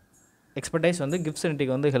எக்ஸ்பர்டைஸ் வந்து கிஃப்ட்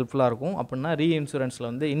சிட்டிக்கு வந்து ஹெல்ப்ஃபுல்லாக இருக்கும். அப்படின்னா ரீஇன்சூரன்ஸில்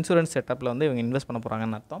வந்து இன்சூரன்ஸ் செட்டப்பில் வந்து இவங்க இன்வெஸ்ட் பண்ண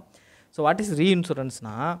போகிறாங்கன்னு அர்த்தம். ஸோ வாட் இஸ்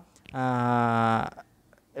ரீஇன்சூரன்ஸ்னால்,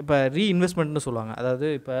 இப்போ ரீஇன்வெஸ்ட்மெண்ட்னு சொல்லுவாங்க. அதாவது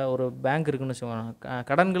இப்போ ஒரு பேங்க் இருக்குன்னு வச்சுக்கோங்க,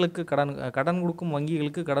 கடன்களுக்கு கடன் கொடுக்கும்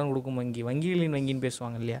வங்கிகளுக்கு கடன் கொடுக்கும் வங்கி, வங்கிகளின் வங்கின்னு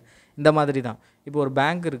பேசுவாங்க இல்லையா, இந்த மாதிரி தான். இப்போ ஒரு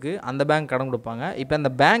பேங்க் இருக்குது, அந்த பேங்க் கடன் கொடுப்பாங்க. இப்போ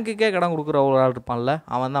அந்த பேங்க்குக்கே கடன் கொடுக்குற ஒரு ஆள் இருப்பான்ல,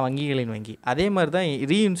 அவன் தான் வங்கிகளின் வங்கி. அதே மாதிரி தான்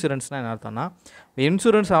ரீஇன்சூரன்ஸ்னால் என்ன அர்த்தம்னா,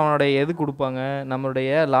 இன்சூரன்ஸ் அவனுடைய எது கொடுப்பாங்க,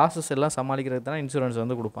 நம்மளுடைய லாஸஸ் எல்லாம் சமாளிக்கிறதுக்கு தான் இன்சூரன்ஸ்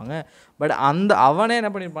வந்து கொடுப்பாங்க. பட் அவனே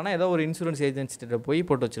என்ன பண்ணியிருப்பான்னா, ஏதோ ஒரு இன்சூரன்ஸ் ஏஜென்சிகிட்ட போய்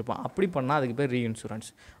போட்டு வச்சுருப்பான். அப்படி பண்ணால் அதுக்கு பேர் ரீஇன்சூரன்ஸ்.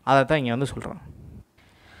 அதை தான் இங்கே வந்து சொல்கிறான்.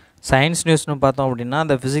 சயின்ஸ் நியூஸ்னு பார்த்தோம் அப்படின்னா,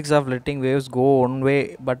 த physics of letting waves go one way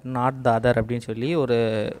but not the other அப்படின்னு சொல்லி ஒரு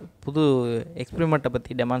புது எக்ஸ்பெரிமெண்ட்டை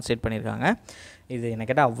பற்றி டெமான்ஸ்ட்ரேட் பண்ணியிருக்காங்க. இது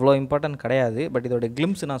எனக்கு கேட்டால் அவ்வளோ இம்பார்ட்டன்ட் கிடையாது. பட் இதோட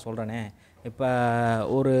கிளிம்ஸ் நான் சொல்கிறேனே.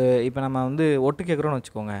 இப்போ நம்ம வந்து ஒட்டு கேட்குறோன்னு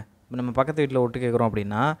வச்சுக்கோங்க. இப்போ நம்ம பக்கத்து வீட்டில் ஒட்டு கேட்குறோம்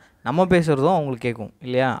அப்படின்னா, நம்ம பேசுகிறதும் அவங்களுக்கு கேட்கும்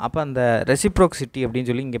இல்லையா. அப்போ அந்த ரெசிப்ரோசிட்டி அப்படின்னு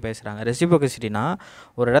சொல்லி இங்கே பேசுகிறாங்க. ரெசிப்ரோசிட்டினா,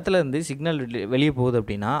 ஒரு இடத்துல இருந்து சிக்னல் வெளியே போகுது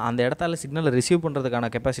அப்படின்னா, அந்த இடத்தால சிக்னலை ரிசீவ் பண்ணுறதுக்கான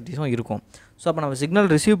கெப்பாசிட்டிஸும் இருக்கும். ஸோ அப்போ நம்ம சிக்னல்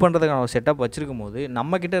ரிசீவ் பண்ணுறதுக்கான ஒரு செட்டப் வச்சுருக்கும் போது,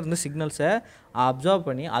 நம்மக்கிட்ட இருந்து சிக்னல்ஸை அப்சார்ப்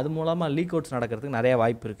பண்ணி அது மூலமாக லீக் அவுட்ஸ் நடக்கிறதுக்கு நிறையா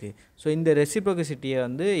வாய்ப்பு இருக்குது. ஸோ இந்த ரெசிப்ரோசிட்டியை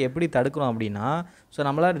வந்து எப்படி தடுக்கணும் அப்படின்னா, ஸோ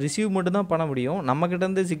நம்மளால் ரிசீவ் மட்டும்தான் பண்ண முடியும்.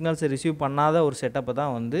 நம்மக்கிட்டேருந்து சிக்னல்ஸை ரிசீவ் பண்ணாத ஒரு செட்டப்பை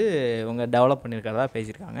தான் வந்து இவங்க டெவலப் பண்ணியிருக்கிறதா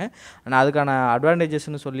பேசியிருக்காங்க. ஆனால் அதுக்கான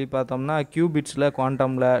அட்வான்டேஜஸ்ன்னு சொல்லி பார்த்தோம்னா, கியூபிட்ஸில்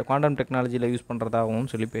குவாண்டம் டெக்னாலஜியில் யூஸ் பண்ணுறதாகவும்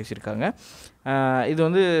சொல்லி பேசியிருக்காங்க. இது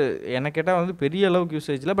வந்து எனக்கு கேட்டால் வந்து பெரிய அளவுக்கு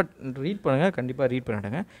யூசேஜில், பட் ரீட் பண்ணுங்கள், கண்டிப்பாக ரீட்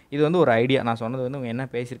பண்ணிவிடுங்க. இது வந்து ஒரு ஐடியா, நான் சொன்னது வந்து இவங்க என்ன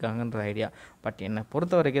பேசியிருக்காங்கன்ற ஐடியா. பட் என்னை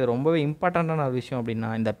பொறுத்த வரைக்கும் இது ரொம்பவே இம்பார்ட்டண்ட்டான ஒரு விஷயம் அப்படின்னா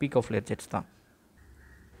இந்த பீக் ஆஃப் ஃப்ளேர் ஜெட்ஸ் தான்.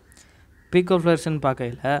 பீக் ஆஃப் ஃப்ளேர்ஸ்ன்னு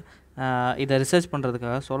பார்க்கையில் இதை ரிசர்ச்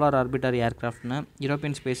பண்ணுறதுக்காக சோலார் ஆர்பிட்டர் ஏர்க்ராஃப்ட்னு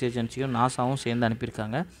யூரோப்பியன் ஸ்பேஸ் ஏஜென்சியும் நாசாவும் சேர்ந்து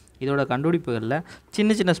அனுப்பியிருக்காங்க. இதோட கண்டுபிடிப்புகளில்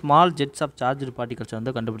சின்ன சின்ன ஸ்மால் ஜெட்ஸ் ஆஃப் சார்ஜ்டு பார்ட்டிகல்ஸ்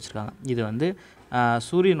வந்து கண்டுபிடிச்சிருக்காங்க. இது வந்து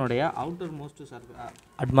சூரியனுடைய அவுட்டர் மோஸ்ட்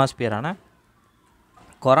அட்மாஸ்பியரான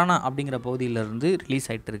கொரோனா அப்படிங்கிற பகுதியிலேருந்து ரிலீஸ்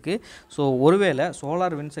ஆகிட்டு இருக்குது. ஸோ ஒருவேளை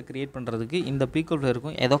சோலார் விண்ட்ஸை க்ரியேட் பண்ணுறதுக்கு இந்த பீக் ஆஃப்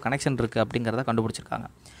ஃப்ளேருக்கும் ஏதோ கனெக்ஷன் இருக்குது அப்படிங்கிறத கண்டுபிடிச்சிருக்காங்க.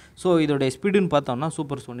 ஸோ இதோடைய ஸ்பீடுன்னு பார்த்தோம்னா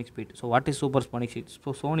super sonic speed. So what is super sonic speed?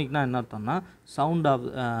 So சோனிக்னா என்ன அர்த்தம்னா sound of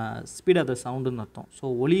speed of the சவுண்டுன்னு அர்த்தம். ஸோ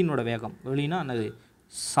ஒலியினோட வேகம், ஒலினா என்னது,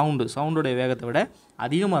 சவுண்டோடைய வேகத்தை விட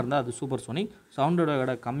அதிகமாக இருந்தால் அது சூப்பர் சோனிக், சவுண்டோட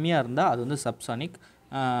விட கம்மியாக இருந்தால் அது வந்து சப்சானிக்,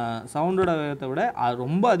 சவுண்டோட வேகத்தை விட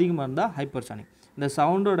ரொம்ப அதிகமாக இருந்தால் ஹைப்பர்சானிக். இந்த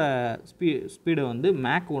சவுண்டோட ஸ்பீடை வந்து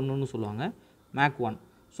மேக் 1ன்னு சொல்லுவாங்க, மேக் 1.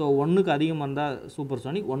 ஸோ 1க்கு அதிகமாக இருந்தால் சூப்பர்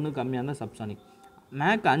சோனிக், 1க்கு கம்மியாக இருந்தால் சப்சானிக்,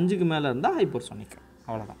 மேக் 5க்கு மேலே இருந்தால் ஹைப்பர்சானிக்.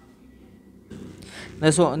 அவ்வளோதான்.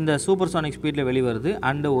 இந்த சூப்பர் சானிக் ஸ்பீடில் வெளிவருது.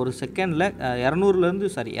 அண்டு ஒரு செகண்டில்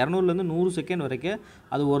 200லேருந்து 100 செகண்ட் வரைக்கும்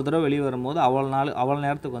அது ஒரு தடவை வெளியே வரும்போது அவ்வளோ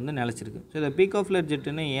நேரத்துக்கு வந்து நிலச்சிருக்கு. ஸோ இந்த பீக் ஆஃப் ஃப்ளேர்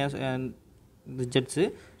ஜெட்டுன்னு இந்த ஜெட்ஸு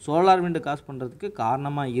சோலார் விண்டு காஸ் பண்ணுறதுக்கு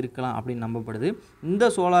காரணமாக இருக்கலாம் அப்படின்னு நம்பப்படுது. இந்த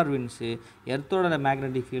சோலார் விண்ட்ஸு எர்த்தோட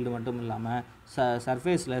மேக்னெட்டிக் ஃபீல்டு மட்டும் இல்லாமல்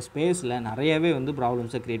சர்ஃபேஸில் ஸ்பேஸில் நிறையவே வந்து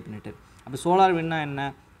ப்ராப்ளம்ஸை க்ரியேட் பண்ணிட்டு. அப்போ சோலார் விண்ட்னா என்ன?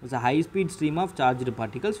 It's a high speed stream of charged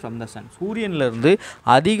particles from the Sun. சூரியன்லேருந்து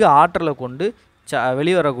அதிக ஆற்றலை கொண்டு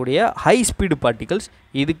வெளிவரக்கூடிய ஹை ஸ்பீடு பார்ட்டிகல்ஸ்.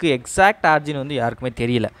 இதுக்கு எக்ஸாக்ட் ஆர்ஜின் வந்து யாருக்குமே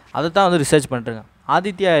தெரியல. அதை தான் வந்து ரிசர்ச் பண்ணிட்டுருங்க.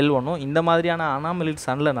 ஆதித்யா L1 இந்த மாதிரியான அனாமலிஸ்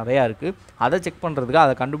சன்னில் நிறையா இருக்குது. அதை செக் பண்ணுறதுக்காக,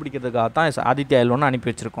 அதை கண்டுபிடிக்கிறதுக்காக தான் ஆதித்யா L1 அனுப்பி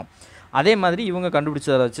வச்சுருக்கோம். அதே மாதிரி இவங்க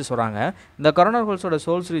கண்டுபிடிச்சதை வச்சு சொல்கிறாங்க, இந்த கொரோனா ஹோல்ஸோட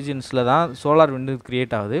சோல்ஸ் ரீஜன்ஸில் தான் சோலார் விண்டு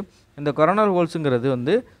க்ரியேட் ஆகுது. இந்த கொரோனா ஹோல்ஸுங்கிறது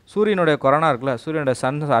வந்து சூரியனுடைய கொரோனா இருக்குல்ல, சூரியனுடைய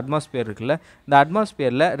சன் அட்மாஸ்பியர் இருக்குல்ல, இந்த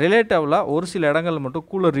அட்மாஸ்பியரில் ரிலேட்டிவ்லாக ஒரு சில இடங்கள் மட்டும்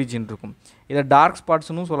கூலர் ரீஜன் இருக்கும். இதை டார்க்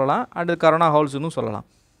ஸ்பாட்ஸ்னு சொல்லலாம், அண்டு கொரோனா ஹோல்ஸ்னு சொல்லலாம்.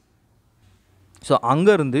 ஸோ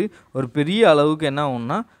அங்கேருந்து ஒரு பெரிய அளவுக்கு என்ன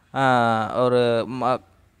ஆகும்னா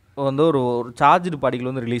ஒரு சார்ஜ்டு பார்ட்டிகல்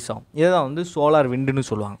வந்து ரிலீஸ் ஆகும். இதை தான் வந்து சோலார் விண்டுன்னு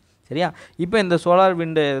சொல்லுவாங்க. சரியா? இப்போ இந்த சோலார்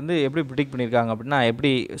விண்டை வந்து எப்படி ப்ரிடிக்ட் பண்ணியிருக்காங்க அப்படின்னா,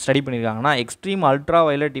 எப்படி ஸ்டடி பண்ணியிருக்காங்கன்னா, எக்ஸ்ட்ரீம் அல்ட்ரா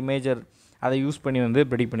வயலட் இமேஜர் அதை யூஸ் பண்ணி வந்து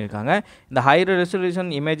ப்ரெடிக்ட் பண்ணியிருக்காங்க. இந்த ஹை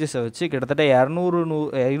ரெசல்யூஷன் இமேஜஸை வச்சு கிட்டத்தட்ட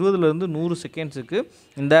 20லேருந்து 100 செகண்ட்ஸுக்கு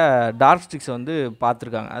இந்த டார்க் ஸ்ட்ரிக்ஸை வந்து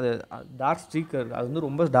பார்த்துருக்காங்க. அது டார்க் ஸ்ட்ரிக் அது வந்து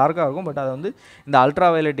ரொம்ப டார்க்காக இருக்கும், பட் அதை வந்து இந்த அல்ட்ரா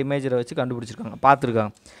வயலட் இமேஜரை வச்சு கண்டுபிடிச்சிருக்காங்க,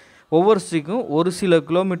 பார்த்துருக்காங்க. ஒவ்வொரு ஸ்ட்ரிக்கும் ஒரு சில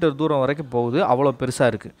கிலோமீட்டர் தூரம் வரைக்கும் போகுது, அவ்வளோ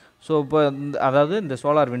பெருசாக இருக்குது. ஸோ இப்போ இந்த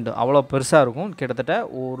சோலார் விண்டு அவ்வளோ பெருசாக இருக்கும். கிட்டத்தட்ட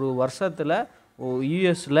ஒரு வருஷத்தில்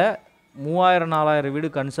யூஎஸில் 3000-4000 வீடு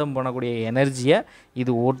கன்சர்ம் பண்ணக்கூடிய எனர்ஜியை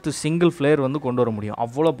இது சிங்கிள் ஃப்ளேர் வந்து கொண்டு வர முடியும்.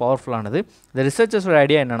 அவ்வளோ பவர்ஃபுல்லானது. இந்த ரிசர்ச்சர்ஸோட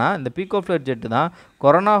ஐடியா என்னென்னா, இந்த பீக்கோ ஃப்ளேர் ஜெட்டு தான்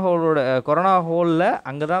கொரோனா ஹோலில்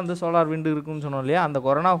அங்கே தான் வந்து சோலார் விண்டு இருக்குன்னு சொன்னோம் இல்லையா, அந்த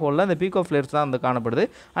கொரோனா ஹோலில் இந்த பீக்கோ ஃப்ளேர்ஸ் தான் வந்து காணப்படுது.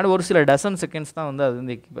 அண்ட் ஒரு சில டசன் செகண்ட்ஸ் தான் வந்து அது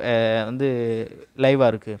வந்து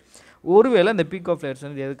லைவாக இருக்குது. ஒருவேளை இந்த பீக்கோ ஃப்ளேர்ஸ்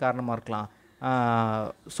வந்து எது காரணமாக இருக்கலாம்,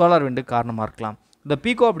 சோலார் விண்டுக்கு காரணமாக இருக்கலாம். இந்த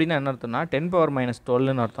பீக்கோ அப்படின்னா என்ன அர்த்தம்னா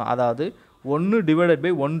 10⁻⁻12ன்னு அர்த்தம். அதாவது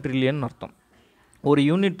 1/1 ட்ரில்லியன் அர்த்தம். ஒரு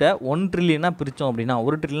யூனிட்டை 1 ட்ரில்லியனாக பிரித்தோம் அப்படின்னா,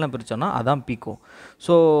 1 ட்ரில்லியனாக பிரித்தோம்னா அதான் பீக்கோ.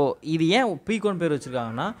 ஸோ இது ஏன் பீக்கோன்னு பேர்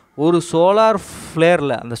வச்சுருக்காங்கன்னா, ஒரு சோலார்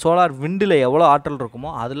ஃப்ளேரில் அந்த சோலார் விண்டில் எவ்வளோ ஆற்றல்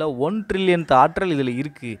இருக்குமோ அதில் 1 ட்ரில்லியன்த் ஆற்றல் இதில்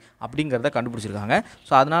இருக்குது அப்படிங்கிறத கண்டுபிடிச்சிருக்காங்க.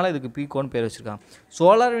 ஸோ அதனால் இதுக்கு பீக்கோன்னு பேர் வச்சுருக்காங்க.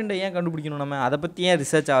 சோலார் விண்டை ஏன் கண்டுபிடிக்கணும் நம்ம, அதை பற்றி ஏன்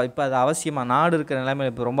ரிசர்ச் இப்போ அது அவசியமாக, நாடு இருக்கிற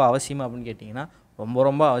நிலைமையில் இப்போ ரொம்ப அவசியமாக அப்படின்னு கேட்டிங்கன்னா,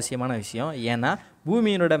 ரொம்ப அவசியமான விஷயம். ஏன்னா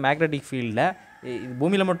பூமியினோட மேக்னெட்டிக் ஃபீல்டில், இது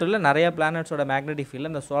பூமியில் மட்டும் இல்லை, நிறைய பிளானட்ஸோட மேக்னெட்டிக்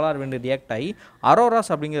ஃபீல்டில் இந்த சோலார் விண்டு ரியாக்ட் ஆகி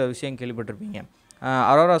அரோராஸ் அப்படிங்கிற விஷயம் கேள்விப்பட்டிருப்பீங்க.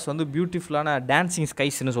 அரோராஸ் வந்து பியூட்டிஃபுல்லான டான்சிங்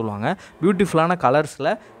ஸ்கைஸ்ன்னு சொல்லுவாங்க. பியூட்டிஃபுல்லான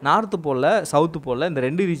கலர்ஸில் நார்த்து போலில் சவுத்து போலில் இந்த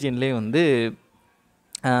 2 ரீஜன்லேயும் வந்து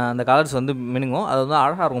அந்த கலர்ஸ் வந்து மினுங்கும். அது வந்து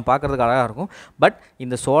அழகாக இருக்கும், பார்க்குறதுக்கு அழகாக இருக்கும். பட்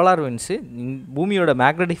இந்த சோலார் விண்ட்ஸு பூமியோட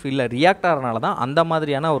மேக்னெட்டிக் ஃபீல்டில் ரியாக்ட் ஆகிறனால தான் அந்த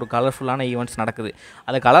மாதிரியான ஒரு கலர்ஃபுல்லான ஈவெண்ட்ஸ் நடக்குது.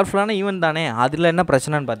 அது கலர்ஃபுல்லான ஈவெண்ட் தானே, அதில் என்ன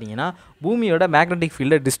பிரச்சனைன்னு பார்த்தீங்கன்னா, பூமியோட மேக்னெட்டிக்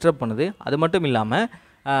ஃபீல்டை டிஸ்டர்ப் பண்ணுது. அது மட்டும் இல்லாமல்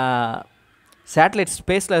சேட்டலைட்ஸ்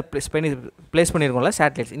ஸ்பேஸில் ப்ளேஸ் பண்ணியிருக்கோம்ல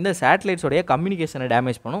சேட்டலைட்ஸ், இந்த சேட்டலைட்ஸோடைய கம்யூனிகேஷனை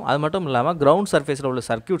டேமேஜ் பண்ணும். அது மட்டும் இல்லாமல் கிரவுண்ட் சர்ஃபேஸில் உள்ள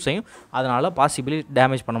சர்க்யூட்ஸையும் அதனால் பாசிபிளி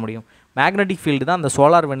டேமேஜ் பண்ண முடியும். மேக்னெட்டிக் ஃபீல்டு தான் அந்த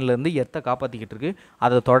சோலார் விண்ட்லேருந்து எர்த்தை காப்பாற்றிக்கிட்டு இருக்குது.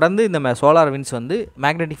 அதை தொடர்ந்து இந்த சோலார் விண்ட்ஸ் வந்து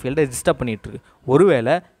மேக்னெட்டிக் ஃபீல்டை டிஸ்டர்ப் பண்ணிகிட்ருக்கு.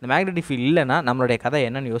 ஒருவேளை இந்த மேக்னெட்டிக் ஃபீல்டு இல்லைன்னா நம்மளுடைய கதை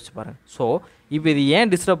என்னன்னு யோசிச்சு பாருங்கள். ஸோ இப்போ இது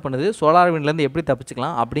ஏன் டிஸ்டர்ப் பண்ணுது, சோலார் விண்ட்லேருந்து எப்படி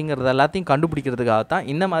தப்பிச்சுக்கலாம் அப்படிங்கிறது எல்லாத்தையும் கண்டுபிடிக்கிறதுக்காக தான்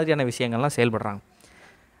இந்த மாதிரியான விஷயங்கள்லாம் செயல்படுறாங்க.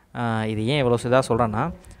 இது ஏன் இவ்வளோ இதாக சொல்கிறேன்னா,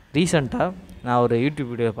 ரீசெண்டாக நான் ஒரு யூடியூப்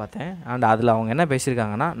வீடியோ பார்த்தேன். அண்ட் அதில் அவங்க என்ன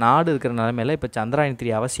பேசியிருக்காங்கன்னா, நாடு இருக்கிற நிலைமையில் இப்போ சந்திராயன்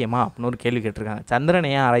 3 அவசியமா அப்படின்னு ஒரு கேள்வி கேட்டிருக்காங்க. சந்திரனை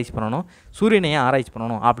ஏன் ஆராய்ச்சி பண்ணணும், சூரியனை ஏன் ஆராய்ச்சி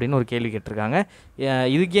பண்ணணும் அப்படின்னு ஒரு கேள்வி கேட்டிருக்காங்க.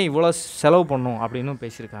 இதுக்கே இவ்வளோ செலவு பண்ணணும் அப்படின்னு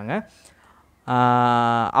பேசியிருக்காங்க.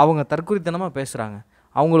 அவங்க தற்குறித்தனமாக பேசுகிறாங்க.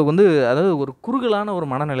 அவங்களுக்கு வந்து அதாவது ஒரு குறுகலான ஒரு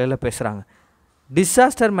மனநிலையில் பேசுகிறாங்க.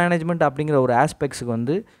 டிசாஸ்டர் மேனேஜ்மெண்ட் அப்படிங்கிற ஒரு ஆஸ்பெக்ட்ஸுக்கு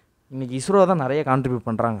வந்து இன்றைக்கி இஸ்ரோ தான் நிறைய கான்ட்ரிபியூட்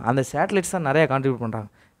பண்ணுறாங்க. அந்த சேட்டலைட்ஸ் தான் நிறைய கான்ட்ரிபியூட் பண்ணுறாங்க.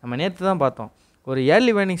 நம்ம நேற்று தான் பார்த்தோம், ஒரு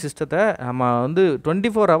ஏர்லி வார்னிங் சிஸ்டத்தை நம்ம வந்து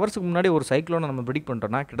 24 ஹவர்ஸுக்கு முன்னாடி ஒரு சைக்ளோனை நம்ம ப்ரெடிக்ட்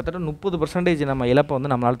பண்ணுறோன்னா கிட்டத்தட்ட 30% நம்ம இழப்பை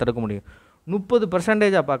வந்து நம்மளால் தடுக்க முடியும்.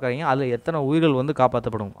 30%ஆக பார்க்குறீங்க, அதில் எத்தனை உயிர்கள் வந்து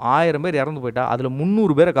காப்பாற்றப்படும். 1000 பேர் இறந்து போயிட்டா அதில்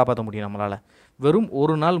 300 பேரை காப்பாற்ற முடியும் நம்மளால், வெறும்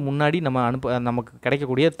ஒரு நாள் முன்னாடி நமக்கு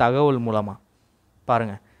கிடைக்கக்கூடிய தகவல் மூலமாக.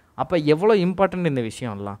 பாருங்கள், அப்போ எவ்வளோ இம்பார்ட்டன்ட் இந்த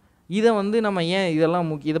விஷயம் எல்லாம். இதை வந்து நம்ம ஏன்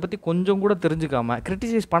இதெல்லாம் இதை பற்றி கொஞ்சம் கூட தெரிஞ்சுக்காமல்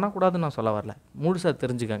கிரிட்டிசைஸ் பண்ணக்கூடாதுன்னு நான் சொல்ல வரல. முழுசாக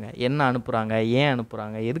தெரிஞ்சுக்கோங்க, என்ன அனுப்புகிறாங்க, ஏன்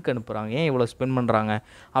அனுப்புகிறாங்க, எதுக்கு அனுப்புகிறாங்க, ஏன் இவ்வளோ ஸ்பெண்ட் பண்ணுறாங்க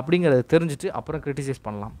அப்படிங்கிறத தெரிஞ்சுட்டு அப்புறம் கிரிட்டிசைஸ்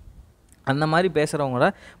பண்ணலாம். அந்த மாதிரி பேசுகிறவங்கள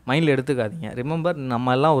மைண்டில் எடுத்துக்காதீங்க. ரிமெம்பர்,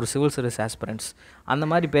 நம்ம எல்லாம் ஒரு சிவில் சர்வீஸ் ஆஸ்பிரண்ட்ஸ். அந்த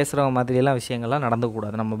மாதிரி பேசுகிறவங்க மாதிரியெல்லாம் விஷயங்கள்லாம்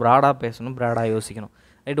நடந்துக்கூடாது. நம்ம ப்ராடாக பேசணும், ப்ராடாக யோசிக்கணும்.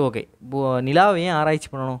 Right, okay. நிலாவை ஏன்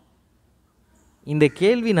ஆராய்ச்சி பண்ணணும், இந்த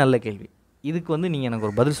கேள்வி நல்ல கேள்வி. இதுக்கு வந்து நீங்கள் எனக்கு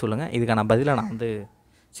ஒரு பதில் சொல்லுங்கள். இதுக்கான பதிலை நான் வந்து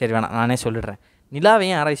சரி வேணாம், நானே சொல்லிடுறேன். நிலாவை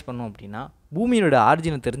ஏன் ஆராய்ச்சி பண்ணோம் அப்படின்னா, பூமியோட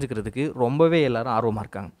ஆரிஜினை தெரிஞ்சுக்கிறதுக்கு ரொம்பவே எல்லோரும் ஆர்வமாக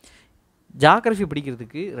இருக்காங்க. ஜாகிரஃபி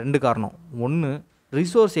படிக்கிறதுக்கு 2 காரணம். ஒன்று,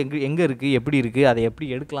 ரிசோர்ஸ் எங்கே இருக்குது, எப்படி இருக்குது, அதை எப்படி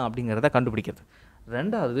எடுக்கலாம் அப்படிங்கிறத கண்டுபிடிக்கிறது.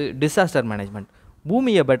 2வது, டிசாஸ்டர் மேனேஜ்மெண்ட்.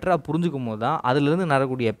 பூமியை பெட்டராக புரிஞ்சுக்கும் போது தான் அதிலிருந்து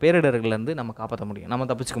நடக்கக்கூடிய பேரிடர்கள்லேருந்து நம்ம காப்பாற்ற முடியும், நம்ம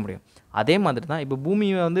தப்பிச்சுக்க முடியும். அதே மாதிரி தான் இப்போ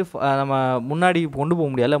பூமியை வந்து நம்ம முன்னாடி கொண்டு போக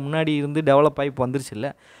முடியல, முன்னாடி இருந்து டெவலப் ஆகி இப்போ வந்துருச்சு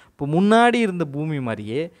இல்லை. இப்போ முன்னாடி இருந்த பூமி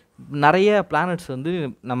மாதிரியே நிறைய பிளானட்ஸ் வந்து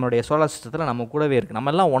நம்மளுடைய சோலார் சிஸ்டத்தில் நம்ம கூடவே இருக்குது.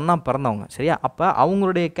 நம்ம எல்லாம் ஒன்றா பிறந்தவங்க, சரியா? அப்போ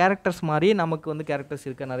அவங்களுடைய கேரக்டர்ஸ் மாதிரியே நமக்கு வந்து கேரக்டர்ஸ்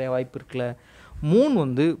இருக்க நிறைய வாய்ப்பு இருக்குல்ல. மூன்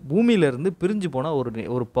வந்து பூமியிலேருந்து பிரிஞ்சு போன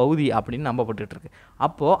ஒரு பகுதி அப்படின்னு நம்பப்பட்டுருக்கு.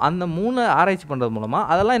 அப்போது அந்த மூணை ஆராய்ச்சி பண்ணுறது மூலமாக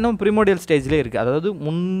அதெல்லாம் இன்னும் ப்ரிமோடியல் ஸ்டேஜ்லேயே இருக்குது. அதாவது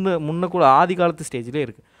முன்ன கூட ஆதி காலத்து ஸ்டேஜ்லேயே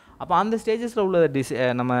இருக்குது. அப்போ அந்த ஸ்டேஜஸில் உள்ள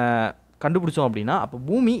நம்ம கண்டுபிடிச்சோம் அப்படின்னா, அப்போ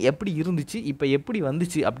பூமி எப்படி இருந்துச்சு, இப்போ எப்படி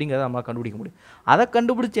வந்துச்சு அப்படிங்கிறத நம்மளால் கண்டுபிடிக்க முடியும். அதை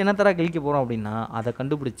கண்டுபிடிச்சி என்ன தர கழிக்க போகிறோம் அப்படின்னா, அதை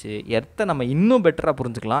கண்டுபிடிச்சி எர்த்தை நம்ம இன்னும் பெட்டராக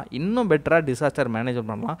புரிஞ்சுக்கலாம், இன்னும் பெட்டராக டிசாஸ்டர் மேனேஜ்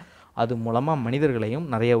பண்ணலாம். அது மூலமாக மனிதர்களையும்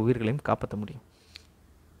நிறைய உயிர்களையும் காப்பாற்ற முடியும்.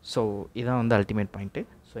 ஸோ இதான் வந்து அல்டிமேட் பாயிண்ட்டு.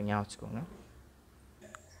 ஸோ ஞாபகம் வச்சுக்கோங்க.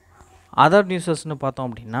 அதர் நியூஸஸ்ன்னு பார்த்தோம்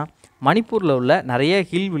அப்படின்னா, மணிப்பூரில் உள்ள நிறைய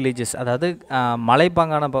ஹில் வில்லேஜஸ், அதாவது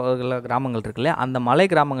மலைப்பாங்கான கிராமங்கள் இருக்குல்ல, அந்த மலை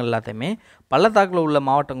கிராமங்கள் எல்லாத்தையுமே பள்ளத்தாக்கில் உள்ள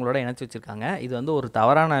மாவட்டங்களோட இணைச்சி வச்சுருக்காங்க. இது வந்து ஒரு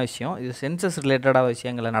தவறான விஷயம். இது சென்சஸ் ரிலேட்டடான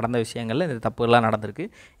விஷயங்களில் நடந்த விஷயங்களில் இந்த தப்புகள்லாம் நடந்திருக்கு.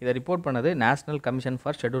 இதை ரிப்போர்ட் பண்ணது national commission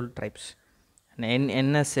for scheduled tribes,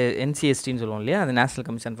 NCSTன்னு சொல்லுவோம் இல்லையா, அது national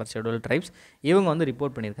commission for scheduled tribes. இவங்க வந்து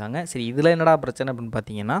ரிப்போர்ட் பண்ணியிருக்காங்க. சரி, இதில் என்னடா பிரச்சனை அப்படின்னு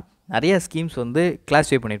பார்த்தீங்கன்னா, நிறைய ஸ்கீம்ஸ் வந்து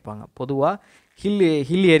கிளாஸிஃபை பண்ணியிருப்பாங்க. பொதுவாக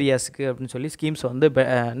ஹில் ஏரியாஸுக்கு அப்படின்னு சொல்லி ஸ்கீம்ஸை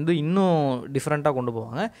வந்து இன்னும் டிஃப்ரெண்ட்டாக கொண்டு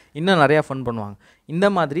போவாங்க, இன்னும் நிறையா ஃபண்ட் பண்ணுவாங்க. இந்த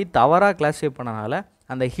மாதிரி தவறாக கிளாஸிஃபை பண்ணனால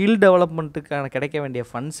அந்த ஹில் டெவலப்மெண்ட்டுக்கான கிடைக்க வேண்டிய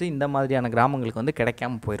ஃபண்ட்ஸு இந்த மாதிரியான கிராமங்களுக்கு வந்து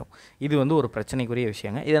கிடைக்காம போயிடும். இது வந்து ஒரு பிரச்சனைக்குரிய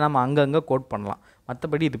விஷயங்க. இதை நம்ம அங்கங்கே கோட் பண்ணலாம்,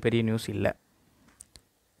 மற்றபடி இது பெரிய நியூஸ் இல்லை.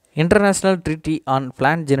 International treaty on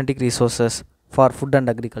plant genetic resources for food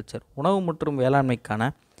and agriculture, உணவு மற்றும்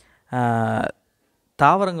வேளாண்மைக்கான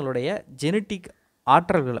தாவரங்களுடைய ஜெனட்டிக்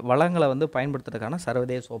வளங்களை வந்து பயன்படுத்துறதுக்கான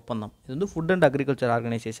சர்வதேச ஒப்பந்தம். இது வந்து ஃபுட் அண்ட் அக்ரிகல்ச்சர்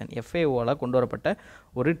ஆர்கனைசேஷன் FAOவால் கொண்டு வரப்பட்ட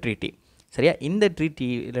ஒரு ட்ரீட்டி. சரியா? இந்த ட்ரீட்டி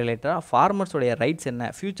ரிலேட்டடாக ஃபார்மர்ஸோடைய ரைட்ஸ் என்ன,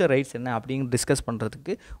 ஃப்யூச்சர் ரைட்ஸ் என்ன அப்படின்னு டிஸ்கஸ்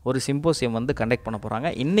பண்ணுறதுக்கு ஒரு சிம்போசியம் வந்து கண்டக்ட் பண்ண போகிறாங்க.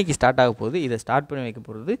 இன்றைக்கி ஸ்டார்ட் ஆக போகுது. இதை ஸ்டார்ட் பண்ணி வைக்க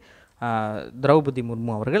போகிறது திரௌபதி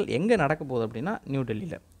முர்மு அவர்கள். எங்கே நடக்க போகுது அப்படின்னா நியூ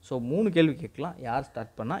டெல்லியில். ஸோ 3 கேள்வி கேட்கலாம். யார்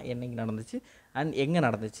ஸ்டார்ட் பண்ணால், என்னைக்கு நடந்துச்சு, அண்ட் எங்கே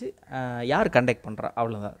நடந்துச்சு, யார் கண்டக்ட் பண்ணுறா,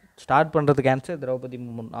 அவ்வளோதான். ஸ்டார்ட் பண்ணுறதுக்கு ஆன்சர் திரௌபதி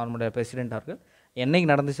முர்மு நம்மளுடைய பிரசிடென்ட் அவர்கள். என்னைக்கு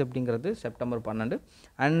நடந்துச்சு அப்படிங்கிறது செப்டம்பர் 12.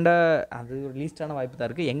 அண்டு அது ஒரு லீஸ்டான வாய்ப்பு தான்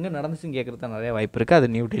இருக்குது. எங்கே நடந்துச்சுன்னு கேட்குறது தான் நிறைய வாய்ப்பு இருக்குது. அது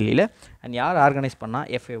நியூ டெல்லியில். அண்ட் யார் ஆர்கனைஸ் பண்ணால்,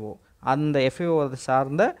 FAO. அந்த FAO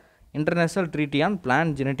சார்ந்த international treaty on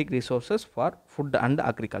plant genetic resources for food and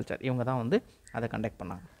agriculture, இவங்க தான் வந்து அதை கண்டக்ட்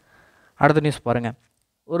பண்ணாங்க. அடுத்த நியூஸ் பாருங்கள்.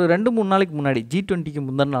 ஒரு 2-3 நாளைக்கு முன்னாடி G20க்கு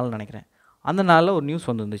முந்தின நாள் நினைக்கிறேன், அந்த நாளில் ஒரு நியூஸ்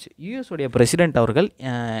வந்துருந்துச்சு. யூஎஸோடைய பிரசிடென்ட் அவர்கள்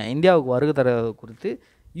இந்தியாவுக்கு வருகை தர குறித்து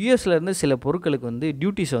யூஎஸ்லேருந்து சில பொருட்களுக்கு வந்து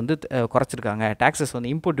டியூட்டிஸை வந்து குறைச்சிருக்காங்க, டேக்ஸஸ்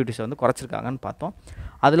வந்து இம்போர்ட் டியூட்டிஸை வந்து குறைச்சிருக்காங்கன்னு பார்த்தோம்.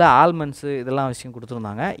 அதில் ஆல்மண்ட்ஸு இதெல்லாம் விஷயம்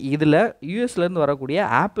கொடுத்துருந்தாங்க. இதில் யூஎஸ்லேருந்து வரக்கூடிய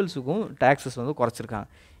ஆப்பிள்ஸுக்கும் டேக்ஸஸ் வந்து குறைச்சிருக்காங்க.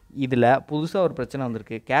 இதில் புதுசாக ஒரு பிரச்சனை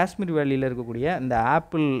வந்திருக்கு. காஷ்மீர் வேலியில் இருக்கக்கூடிய இந்த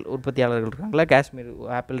ஆப்பிள் உற்பத்தியாளர்கள் இருக்காங்களா, காஷ்மீர்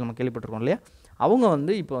ஆப்பிள் நம்ம கேள்விப்பட்டிருக்கோம் இல்லையா, அவங்க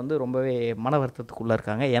வந்து இப்போ வந்து ரொம்பவே மன வருத்தத்துக்குள்ளே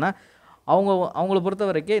இருக்காங்க. ஏன்னா அவங்கள பொறுத்த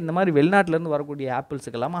வரைக்கும் இந்த மாதிரி வெளிநாட்டிலேருந்து வரக்கூடிய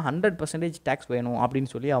ஆப்பிள்ஸுக்கெல்லாம் 100% டேக்ஸ் வேணும்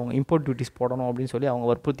அப்படின்னு சொல்லி அவங்க இம்போர்ட் டியூட்டிஸ் போடணும் அப்படின்னு சொல்லி அவங்க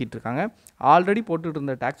வற்புறுத்திட்டு இருக்காங்க. ஆல்ரெடி போட்டுட்டு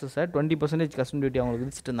இருந்த டேக்ஸஸை 20% கஸ்டம் டியூட்டி அவங்களுக்கு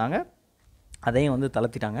விதிச்சுட்டு இருந்தாங்க, அதையும் வந்து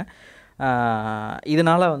தளர்த்திட்டாங்க.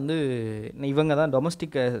 இதனால் வந்து இவங்க தான்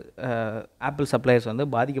டொமஸ்டிக் ஆப்பிள் சப்ளையர்ஸ் வந்து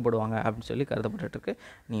பாதிக்கப்படுவாங்க அப்படின்னு சொல்லி கருதப்பட்டுருக்கு.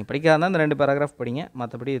 நீங்கள் படிக்காதான் இந்த 2 பேராகிராஃப் படிங்க,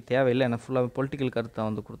 மற்றபடி தேவையில்லை. எனக்கு ஃபுல்லாக பொலிட்டிக்கல் கருத்தை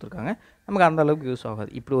வந்து கொடுத்துருக்காங்க, நமக்கு அந்த அளவுக்கு யூஸ்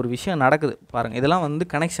ஆகாது. இப்படி ஒரு விஷயம் நடக்குது பாருங்கள். இதெல்லாம் வந்து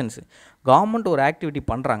கனெக்ஷன்ஸு. கவர்மெண்ட் ஒரு ஆக்டிவிட்டி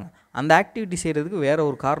பண்ணுறாங்க, அந்த ஆக்டிவிட்டி செய்கிறதுக்கு வேறு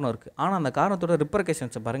ஒரு காரணம் இருக்குது. ஆனால் அந்த காரணத்தோட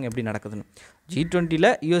ரிப்பர்கேஷன்ஸை பாருங்கள் எப்படி நடக்குதுன்னு. G20ல்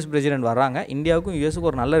US பிரசிடென்ட் வர்றாங்க, இந்தியாவுக்கும்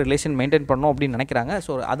யூஎஸுக்கும் ஒரு நல்ல ரிலேஷன் மெயின்டைன் பண்ணணும் அப்படின்னு நினைக்கிறாங்க.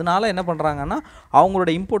 ஸோ அதனால் என்ன பண்ணுறாங்கன்னா அவங்களோட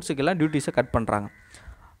இம்போர்ட்ஸுக்கெல்லாம் டியூட்டிஸை கட் பண்ணுறாங்க.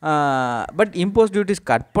 பட் இம்போர்ட் டியூட்டிஸ்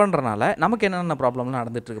கட் பண்ணுறனால நமக்கு என்னென்ன ப்ராப்ளம்லாம்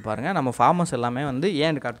நடந்துகிட்ருக்கு பாருங்கள். நம்ம ஃபார்மர்ஸ் எல்லாமே வந்து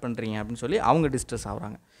ஏன் கட் பண்ணுறீங்க அப்படின்னு சொல்லி அவங்க டிஸ்ட்ரெஸ்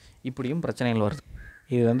ஆகுறாங்க. இப்படியும் பிரச்சனைகள் வருது.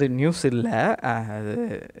 இது வந்து நியூஸ் இல்லை, அது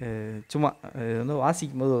சும்மா இது வந்து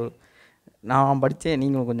வாசிக்கும் போது நான் படித்தேன்,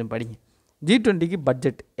 நீங்களும் கொஞ்சம் படிங்க. G20க்கு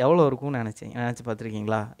பட்ஜெட் எவ்வளோ இருக்கும்னு நினச்சி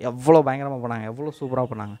பார்த்துருக்கீங்களா? எவ்வளோ பயங்கரமாக பண்ணாங்க, எவ்வளோ சூப்பராக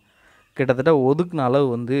பண்ணாங்க. கிட்டத்தட்ட ஒதுக்குன அளவு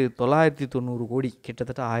வந்து 990 கோடி,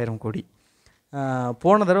 கிட்டத்தட்ட 1000 கோடி.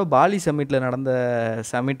 போன தடவை பாலி சம்மிட்டில் நடந்த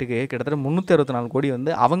சம்மிட்டுக்கு கிட்டத்தட்ட 364 கோடி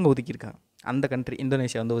வந்து அவங்க ஒதுக்கியிருக்காங்க. அந்த கண்ட்ரி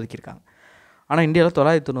இந்தோனேஷியா வந்து ஒதுக்கியிருக்காங்க. ஆனால் இந்தியாவில்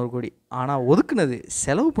 990 கோடி. ஆனால் ஒதுக்குனது,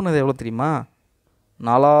 செலவு பண்ணது எவ்வளோ தெரியுமா?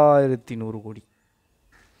 4100 கோடி.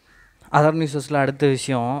 அதர் நியூஸஸில் அடுத்த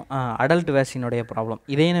விஷயம் அடல்ட் வேக்சினுடைய ப்ராப்ளம்.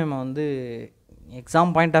 இதையும் நம்ம வந்து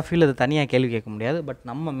எக்ஸாம் பாயிண்ட் ஆஃப் வியூவில் அது தனியாக கேள்வி கேட்க முடியாது, பட்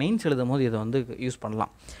நம்ம மெயின்ஸ் எழுதும் போது இதை வந்து யூஸ்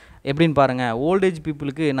பண்ணலாம். எப்படின்னு பாருங்கள், ஓல்டேஜ்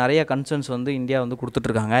பீப்புளுக்கு நிறைய கன்சர்ன்ஸ் வந்து இந்தியா வந்து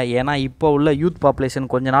கொடுத்துட்ருக்காங்க. ஏன்னா இப்போ உள்ள யூத்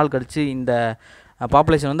பாப்புலேஷன் கொஞ்ச நாள் கழித்து இந்த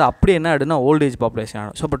பாப்புலேஷன் வந்து அப்படியே என்ன ஆகிடுன்னா ஓல்டேஜ் பாப்புலேஷன்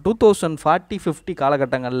ஆகிடும். ஸோ இப்போ 2040-50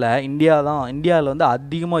 காலகட்டங்களில் இந்தியாவில் வந்து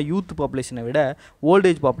அதிகமாக யூத் பாப்புலேஷனை விட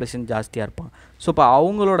ஓல்டேஜ் பாப்புலேஷன் ஜாஸ்தியாக இருப்பாங்க. ஸோ இப்போ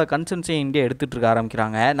அவங்களோட கன்சர்ன்ஸையும் இந்தியா எடுத்துகிட்டு இருக்க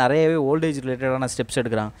ஆரம்பிக்கிறாங்க. நிறையவே ஓல்டேஜ் ரிலேட்டடான ஸ்டெப்ஸ்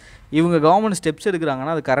எடுக்கிறாங்க. இவங்க கவர்மெண்ட் ஸ்டெப்ஸ்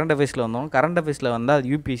எடுக்கிறாங்கன்னா அது கரண்ட் அஃபேர்ஸில் வந்துடும். கரண்ட் அஃபேர்ஸில் வந்து அது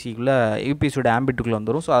யூபிஎஸ்சியோட ஆம்பிட்டுக்குள்ளே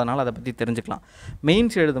வந்துடும். ஸோ அதனால் அதை பற்றி தெரிஞ்சுக்கலாம்.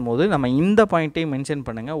 மெயின்ஸ் எழுதும் போது நம்ம இந்த பாயிண்ட்டையும் மென்ஷன்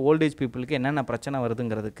பண்ணுங்கள். ஓல்டேஜ் பீப்புளுக்கு என்னென்ன பிரச்சனை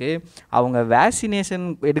வருதுங்கிறதுக்கு அவங்க வேக்சினேஷன்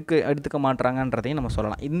எடுத்துக்க மாட்டாங்கன்றதையும் நம்ம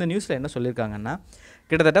சொல்லலாம். இந்த நியூஸில் என்ன சொல்லியிருக்காங்கன்னா,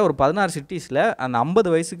 கிட்டத்தட்ட ஒரு 16 சிட்டிஸில் அந்த 50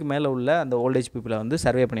 வயசுக்கு மேலே உள்ள அந்த ஓல்டேஜ் பீப்புளை வந்து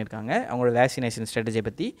சர்வே பண்ணியிருக்காங்க அவங்களோட வேக்சினேஷன் ஸ்ட்ராட்டஜியை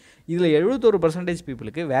பற்றி. இதில் 71%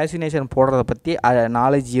 பீப்புளுக்கு வேக்சினேஷன் போடுறதை பற்றி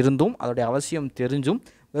நாலேஜ் இருந்தும் அதோடைய அவசியம் தெரிஞ்சும்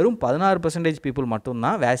வெறும் 16% பீப்புள்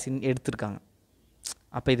மட்டும்தான் வேக்சின் எடுத்திருக்காங்க.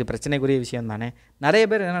 அப்போ இது பிரச்சனைக்குரிய விஷயம் தானே. நிறைய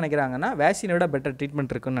பேர் என்ன நினைக்கிறாங்கன்னா, வேக்சினை விட பெட்டர்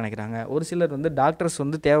ட்ரீட்மெண்ட் இருக்குன்னு நினைக்கிறாங்க. ஒரு சிலர் வந்து டாக்டர்ஸ்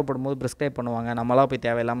வந்து தேவைப்படும் போது ப்ரிஸ்கிரைப் பண்ணுவாங்க, நம்மளாம் போய்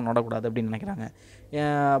தேவையில்லாமல் நோடக்கூடாது அப்படின்னு நினைக்கிறாங்க.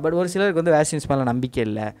 பட் ஒரு சிலருக்கு வந்து வேக்சின்ஸ் மேலே நம்பிக்கை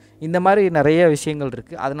இல்லை. இந்த மாதிரி நிறைய விஷயங்கள்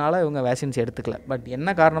இருக்குது. அதனால் இவங்க வேக்சின்ஸ் எடுத்துக்கல. பட்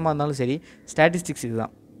என்ன காரணமாக இருந்தாலும் சரி, ஸ்டாட்டிஸ்டிக்ஸ்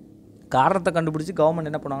இதுதான். காரணத்தை கண்டுபிடிச்சி கவர்மெண்ட்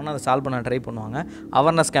என்ன பண்ணுவாங்கன்னா அதை சால்வ் பண்ண ட்ரை பண்ணுவாங்க.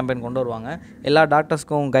 அவேர்னஸ் கேம்பெயின் கொண்டு வருவாங்க. எல்லா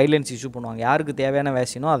டாக்டர்ஸ்க்கும் கைட்லைன்ஸ் இஷ்யூ பண்ணுவாங்க. யாருக்கு தேவையான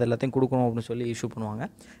வேக்சினோ அது எல்லாத்தையும் கொடுக்கணும் அப்படின்னு சொல்லி இஷ்யூ பண்ணுவாங்க.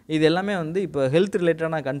 இது எல்லாமே வந்து இப்போ ஹெல்த்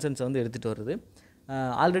ரிலேட்டடான கன்சர்ன்ஸை வந்து எடுத்துகிட்டு வருது.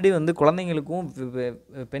 ஆல்ரெடி வந்து குழந்தைங்களுக்கும்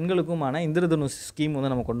பெண்களுக்குமான இந்திரதனுஷ் ஸ்கீம்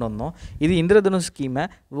வந்து நம்ம கொண்டு வந்தோம். இது இந்திரதனுஷ் ஸ்கீமை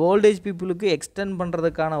ஓல்டேஜ் பீப்புளுக்கு எக்ஸ்டெண்ட்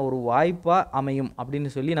பண்ணுறதுக்கான ஒரு வாய்ப்பாக அமையும்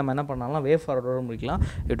அப்படின்னு சொல்லி நம்ம என்ன பண்ணலாம், வே ஃபார்வர்டோடு முடிக்கலாம்.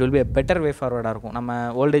 It will be better way ஃபார்வர்டாக இருக்கும். நம்ம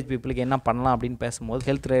ஓல்டேஜ் பீப்புளுக்கு என்ன பண்ணலாம் அப்படின்னு பேசும்போது,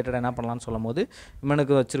 ஹெல்த் ரிலேட்டட் என்ன பண்ணலாம்னு சொல்லும் போது,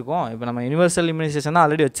 இவனுக்கு வச்சுருக்கோம், இப்போ நம்ம யூனிவர்சல் இம்யூனைசேஷன் தான்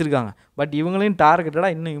ஆல்ரெடி வச்சுருக்காங்க, பட் இவங்களையும்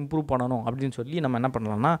டார்கெட்டடாக இன்னும் இம்ப்ரூவ் பண்ணணும் அப்படின்னு சொல்லி நம்ம என்ன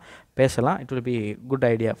பண்ணலாம்னா பேசலாம். It will be good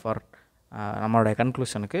idea for நம்மளுடைய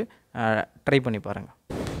கன்க்ளூஷனுக்கு. ட்ரை பண்ணி பாருங்கள்.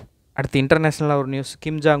 அடுத்து இன்டர்நேஷ்னலாக ஒரு நியூஸ்.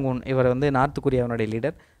 கிம் ஜாங் உன் இவர் வந்து நார்த் கொரியாவினுடைய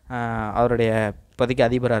லீடர், அவருடைய இப்போதைக்கு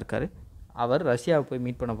அதிபராக இருக்கார். அவர் ரஷ்யாவை போய்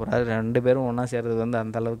மீட் பண்ண போகிறாரு. 2 பேரும் ஒன்றா சேர்றது வந்து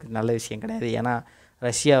அந்த அளவுக்கு நல்ல விஷயம் கிடையாது. ஏன்னா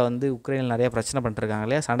ரஷ்யா வந்து உக்ரைனில் நிறையா பிரச்சனை பண்ணிட்டுருக்காங்க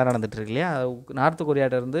இல்லையா, சண்டை நடந்துகிட்ருக்கு இல்லையா. நார்த்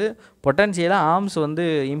கொரியாவிலேருந்து பொட்டன்ஷியலாக ஆர்ம்ஸ் வந்து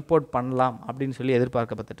இம்போர்ட் பண்ணலாம் அப்படின்னு சொல்லி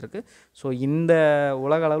எதிர்பார்க்கப்பட்டுருக்கு. ஸோ இந்த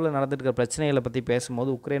உலக அளவில் நடந்துட்டு இருக்க பிரச்சனைகளை பற்றி பேசும்போது,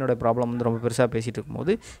 உக்ரைனோட ப்ராப்ளம் வந்து ரொம்ப பெருசாக பேசிகிட்டு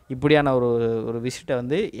இருக்கும்போது இப்படியான ஒரு விசிட்டை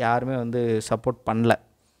வந்து யாருமே வந்து சப்போர்ட் பண்ணல.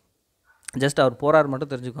 ஜஸ்ட் அவர் போரார்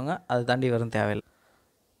மட்டும் தெரிஞ்சுக்கோங்க, அதை தாண்டி வரும் தேவையில்லை.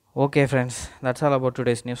 Okay friends, that's all about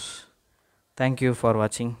today's news. Thank you for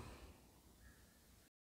வாட்சிங்.